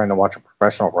when I'm trying to watch a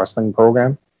professional wrestling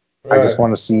program. Right. I just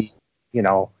want to see,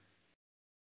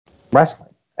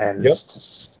 wrestling and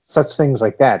such things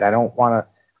like that. I don't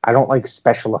like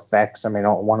special effects. I mean, I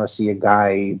don't want to see a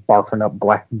guy barfing up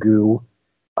black goo.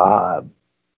 I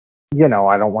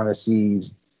don't want to see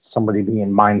somebody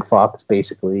being mind fucked,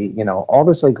 basically. All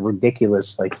this like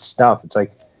ridiculous like stuff. It's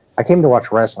like I came to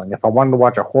watch wrestling. If I wanted to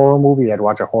watch a horror movie, I'd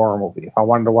watch a horror movie. If I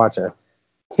wanted to watch a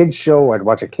kids show, I'd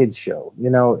watch a kids show.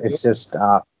 It's just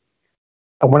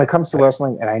and when it comes to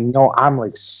wrestling, and I know I'm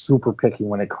like super picky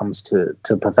when it comes to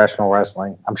professional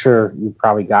wrestling. I'm sure you've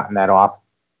probably gotten that off.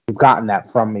 You've gotten that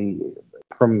from me,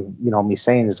 me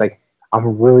saying it's like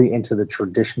I'm really into the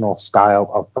traditional style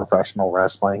of professional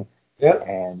wrestling. Yep.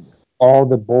 And all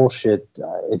the bullshit,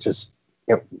 it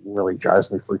really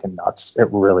drives me freaking nuts. It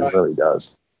really, really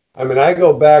does. I mean, I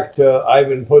go back to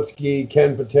Ivan Putski,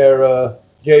 Ken Patera,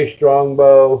 Jay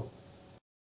Strongbow.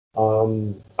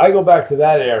 I go back to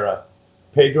that era.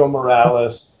 Pedro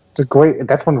Morales.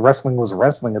 That's when wrestling was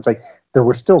wrestling. It's like there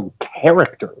were still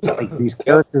characters. Like these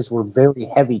characters were very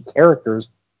heavy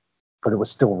characters, but it was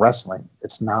still wrestling.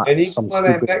 It's not and even when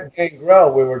I met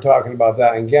Gangrel, we were talking about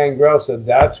that, and Gangrel said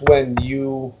that's when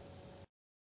you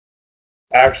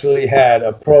actually had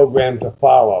a program to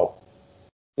follow.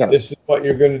 Yes. This is what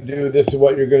you're going to do. This is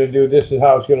what you're going to do. This is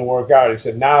how it's going to work out. He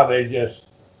said now they just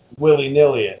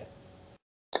willy-nilly it.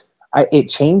 It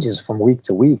changes from week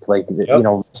to week. Like,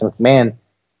 McMahon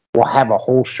will have a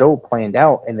whole show planned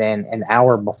out, and then an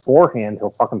hour beforehand, he'll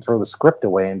fucking throw the script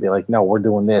away and be like, no, we're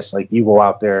doing this. Like, you go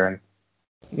out there. And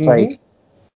it's like,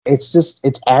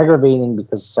 it's aggravating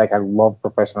because it's like I love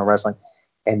professional wrestling.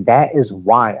 And that is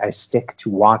why I stick to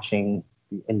watching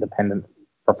the independent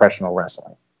professional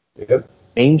wrestling. Yep.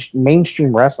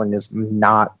 Mainstream wrestling is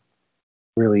not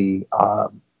really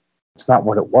it's not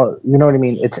what it was. You know what I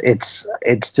mean?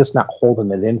 It's just not holding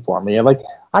it in for me. Like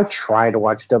I try to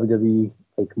watch WWE,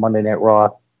 like Monday Night Raw.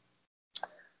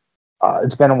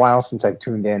 It's been a while since I've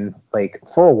tuned in. Like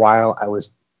for a while I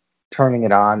was turning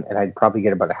it on and I'd probably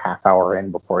get about a half hour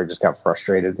in before I just got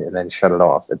frustrated and then shut it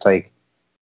off. It's like,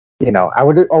 I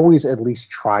would always at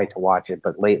least try to watch it,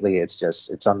 but lately it's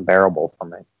unbearable for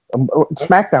me.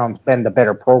 SmackDown's been the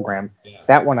better program. Yeah.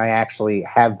 That one I actually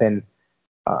have been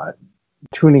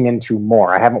tuning into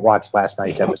more. I haven't watched last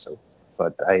night's episode,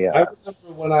 but I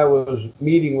remember when I was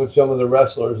meeting with some of the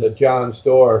wrestlers at John's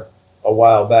store a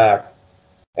while back,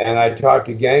 and I talked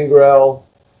to Gangrel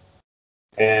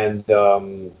and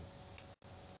a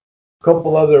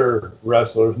couple other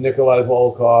wrestlers, Nikolai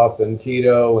Volkov and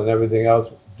Tito and everything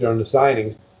else during the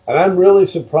signings, and I'm really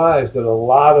surprised that a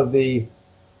lot of the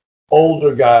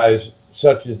older guys,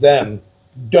 such as them,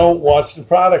 don't watch the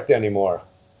product anymore.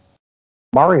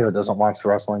 Mario doesn't watch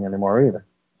wrestling anymore either.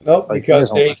 Nope,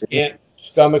 because they can't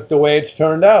stomach the way it's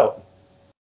turned out.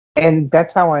 And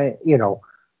that's how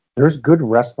there's good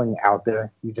wrestling out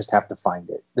there. You just have to find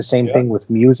it. The same thing with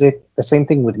music.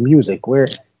 Where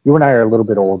you and I are a little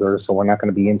bit older, so we're not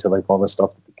going to be into like all the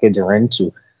stuff that the kids are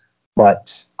into.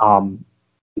 But,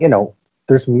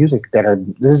 there's music that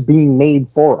is being made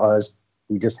for us.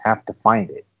 We just have to find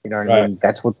it. You know what I mean?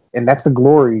 That's the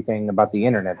glory thing about the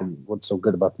internet. And what's so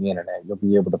good about the internet? You'll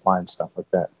be able to find stuff like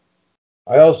that.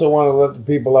 I also want to let the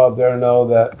people out there know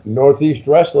that Northeast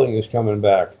Wrestling is coming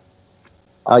back.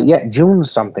 Yeah, June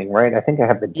something, right? I think I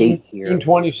have the date here. June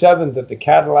 27th at the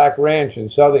Cadillac Ranch in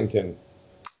Southington.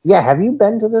 Yeah, have you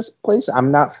been to this place?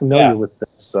 I'm not familiar with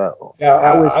this. I've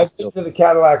been to the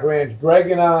Cadillac Ranch. Greg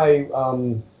and I,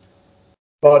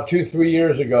 about 2-3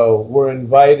 years ago, were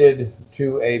invited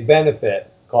to a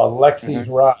benefit called Lexi's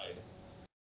Ride.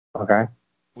 Okay.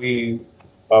 We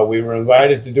were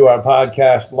invited to do our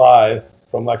podcast live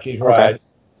from Lexi's Ride.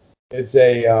 It's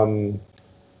a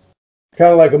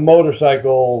kind of like a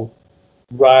motorcycle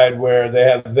ride where they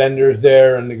have vendors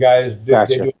there and the guys they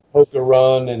do a poker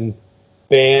run and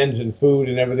bands and food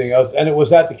and everything else. And it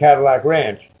was at the Cadillac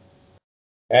Ranch.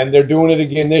 And they're doing it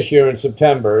again this year in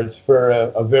September. It's for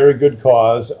a very good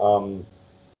cause.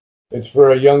 It's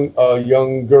for a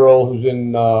young girl who's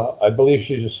in, I believe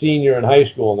she's a senior in high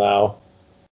school now.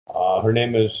 Her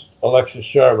name is Alexis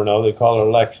Charbonneau. They call her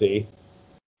Lexi.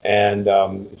 And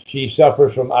she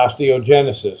suffers from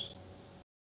osteogenesis,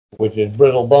 which is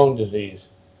brittle bone disease.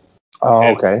 Oh,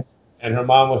 okay. And her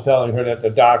mom was telling her that the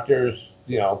doctors,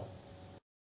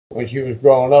 when she was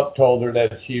growing up, told her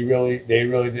that they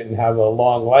really didn't have a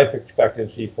long life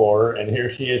expectancy for her. And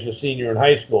here she is, a senior in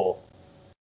high school.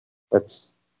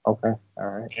 That's okay. All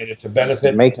right. And it's a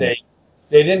benefit.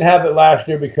 They didn't have it last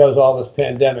year because all this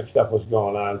pandemic stuff was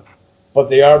going on. But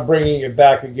they are bringing it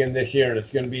back again this year, and it's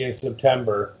going to be in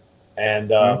September.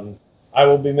 And I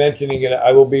will be mentioning it.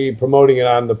 I will be promoting it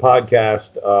on the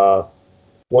podcast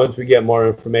once we get more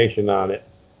information on it.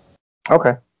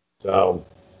 Okay. So,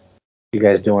 are you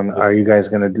guys going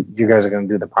to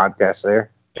do the podcast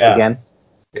there again?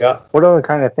 Yeah. What other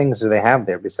kind of things do they have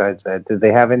there besides that? Did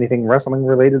they have anything wrestling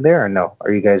related there, or no?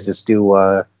 Or you guys just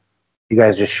do? You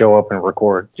guys just show up and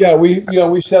record? Yeah,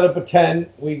 we set up a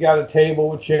tent. We got a table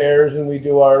with chairs, and we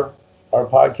do our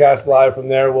podcast live from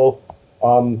there. We'll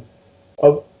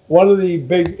one of the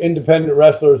big independent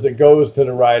wrestlers that goes to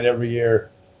the ride every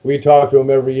year. We talk to him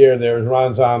every year. There's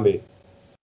Ron Zombie.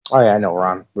 Oh yeah, I know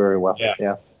Ron very well.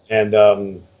 Yeah. And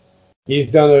he's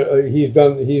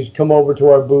come over to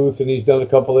our booth and he's done a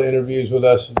couple of interviews with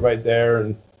us right there.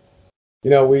 And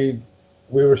we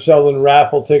were selling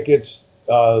raffle tickets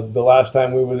the last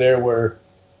time we were there, where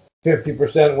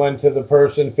 50% went to the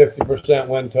person, 50%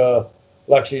 went to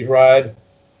Lexi's Ride,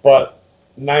 but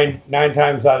nine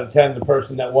times out of 10, the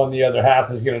person that won the other half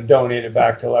is going to donate it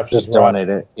back to Lexi's Ride. Just donate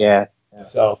it, yeah.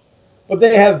 So, but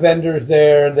they have vendors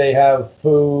there. They have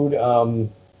food.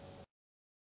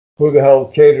 Who the hell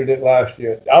catered it last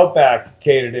year? Outback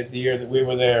catered it the year that we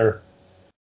were there.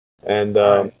 And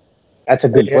that's a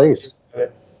good place.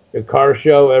 The car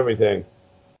show, everything.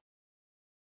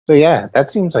 So yeah, that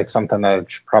seems like something that I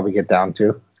should probably get down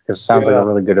to, because it sounds like a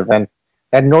really good event.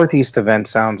 That Northeast event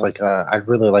sounds like I'd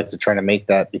really like to try to make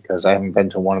that, because I haven't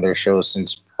been to one of their shows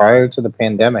since prior to the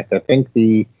pandemic. I think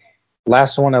the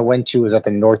last one I went to was at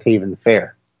the North Haven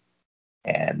Fair,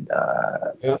 and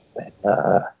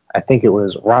I think it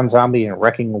was Ron Zombie and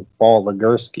Wrecking Ball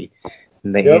Legursky.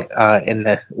 And they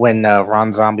when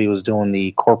Ron Zombie was doing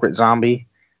the corporate zombie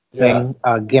thing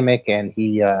gimmick, and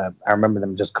I remember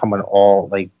them just coming all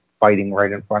like fighting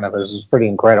right in front of us. It was pretty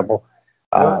incredible.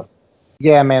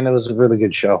 Yeah, man, it was a really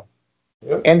good show.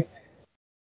 And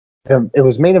it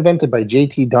was main evented by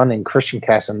JT Dunn and Christian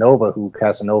Casanova, who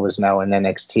Casanova is now in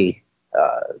NXT.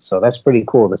 So that's pretty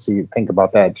cool to think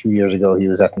about that. 2 years ago, he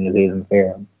was at the New Haven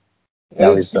Fair.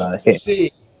 Now he's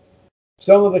see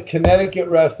some of the Connecticut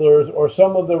wrestlers, or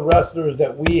some of the wrestlers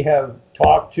that we have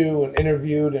talked to and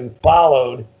interviewed and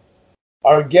followed,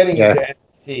 are getting into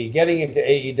NXT, getting into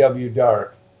AEW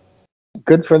Dark.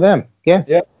 Good for them.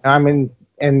 Yeah. I mean,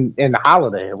 and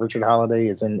Holiday, Richard Holiday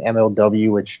is in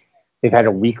MLW, which they've had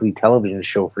a weekly television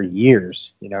show for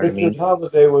years. You know what I mean? Richard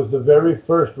Holiday was the very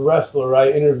first wrestler I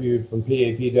interviewed from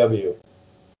PAPW.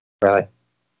 Really?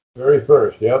 Very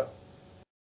first, yep.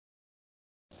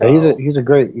 So, he's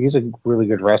a really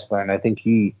good wrestler, and I think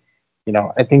he's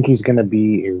going to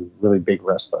be a really big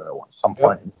wrestler at some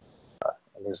point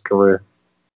in his career.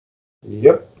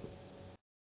 Yep.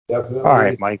 Definitely. All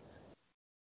right, Mike.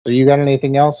 So you got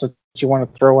anything else that you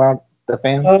want to throw out the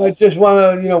fans? I just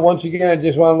want to, once again, I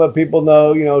just want to let people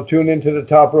know, tune into the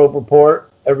Top Rope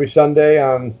Report every Sunday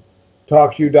on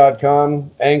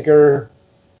TalkShoe.com, Anchor,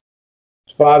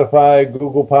 Spotify,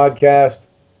 Google Podcast.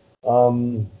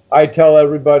 I tell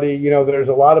everybody, there's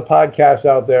a lot of podcasts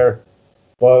out there,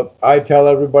 but I tell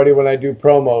everybody when I do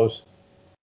promos,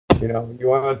 you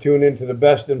want to tune into the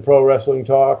best in pro wrestling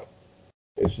talk,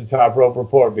 it's the Top Rope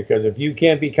Report, because if you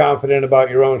can't be confident about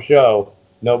your own show,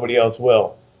 nobody else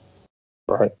will.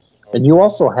 Right. And you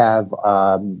also have,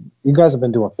 you guys have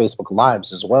been doing Facebook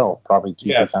Lives as well, probably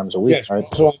two times a week, right?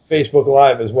 Also on Facebook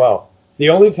Live as well. The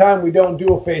only time we don't do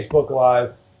a Facebook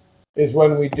Live is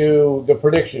when we do the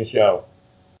prediction show,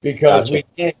 because we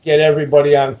can't get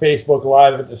everybody on Facebook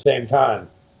Live at the same time.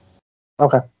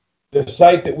 Okay. The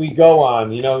site that we go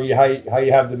on, you know, how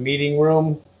you have the meeting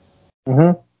room?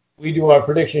 Mm-hmm. We do our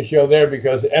prediction show there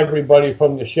because everybody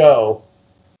from the show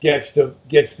gets to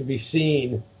be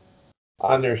seen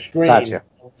on their screen. Gotcha.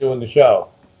 Doing the show.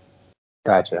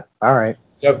 Gotcha. All right.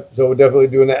 Yep, so we're definitely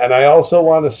doing that. And I also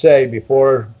want to say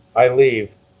before I leave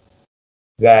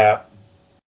that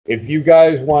if you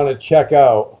guys want to check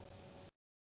out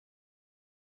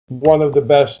one of the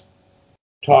best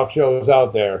talk shows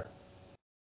out there,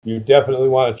 you definitely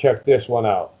want to check this one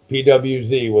out.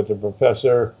 PWZ with the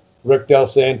Professor Rick Del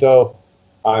Santo.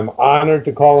 I'm honored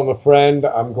to call him a friend.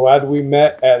 I'm glad we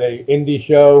met at an indie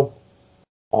show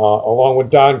along with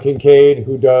Don Kincaid,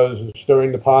 who does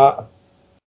Stirring the Pot.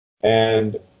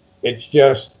 And it's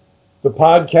just, the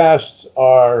podcasts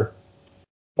are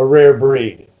a rare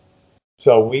breed.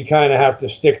 So we kind of have to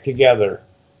stick together.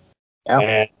 Yeah.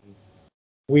 And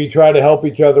we try to help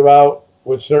each other out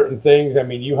with certain things. I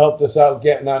mean, you helped us out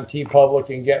getting on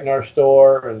TeePublic and getting our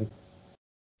store. And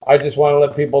I just want to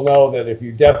let people know that if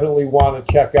you definitely want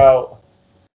to check out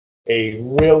a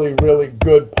really, really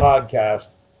good podcast,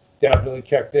 definitely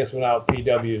check this one out,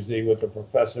 PWZ with the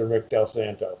Professor Rick Del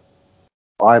Santo.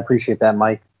 Well, I appreciate that,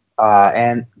 Mike.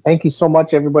 And thank you so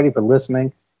much, everybody, for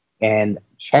listening. And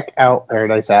check out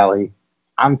Paradise Alley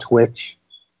on Twitch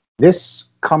this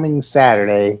coming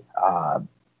Saturday.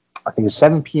 I think it's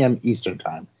 7 p.m. Eastern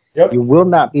time. Yep. You will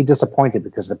not be disappointed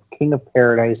because the King of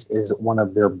Paradise is one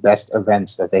of their best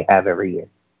events that they have every year.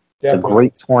 It's a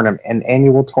great tournament, an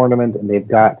annual tournament, and they've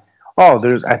got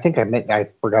I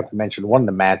forgot to mention one of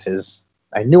the matches.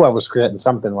 I knew I was forgetting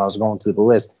something while I was going through the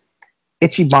list.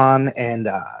 Ichiban and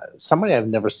somebody I've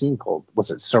never seen called,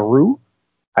 was it Saru?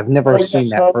 I've never seen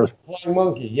that person. Flying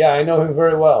Monkey. Yeah, I know him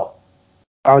very well.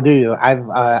 Oh, do you?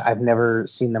 I've never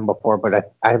seen them before,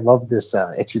 but I love this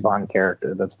Ichiban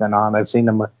character that's been on. I've seen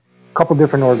them a couple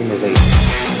different organizations.